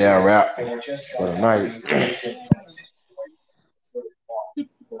about a damn wrap for the night.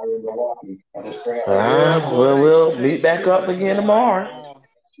 We'll meet back up again tomorrow.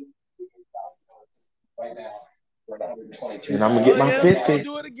 And I'm gonna get my 50. We're gonna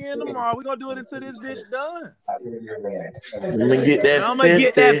do it again tomorrow. We're gonna do it until this bitch done. I'm gonna get that 50. I'm gonna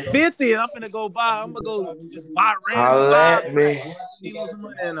get that 50. I'm gonna go buy. I'm gonna go just buy random. Holla at me.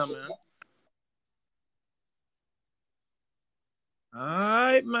 All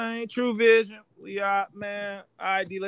right, man. True Vision. We out, man. All right, D.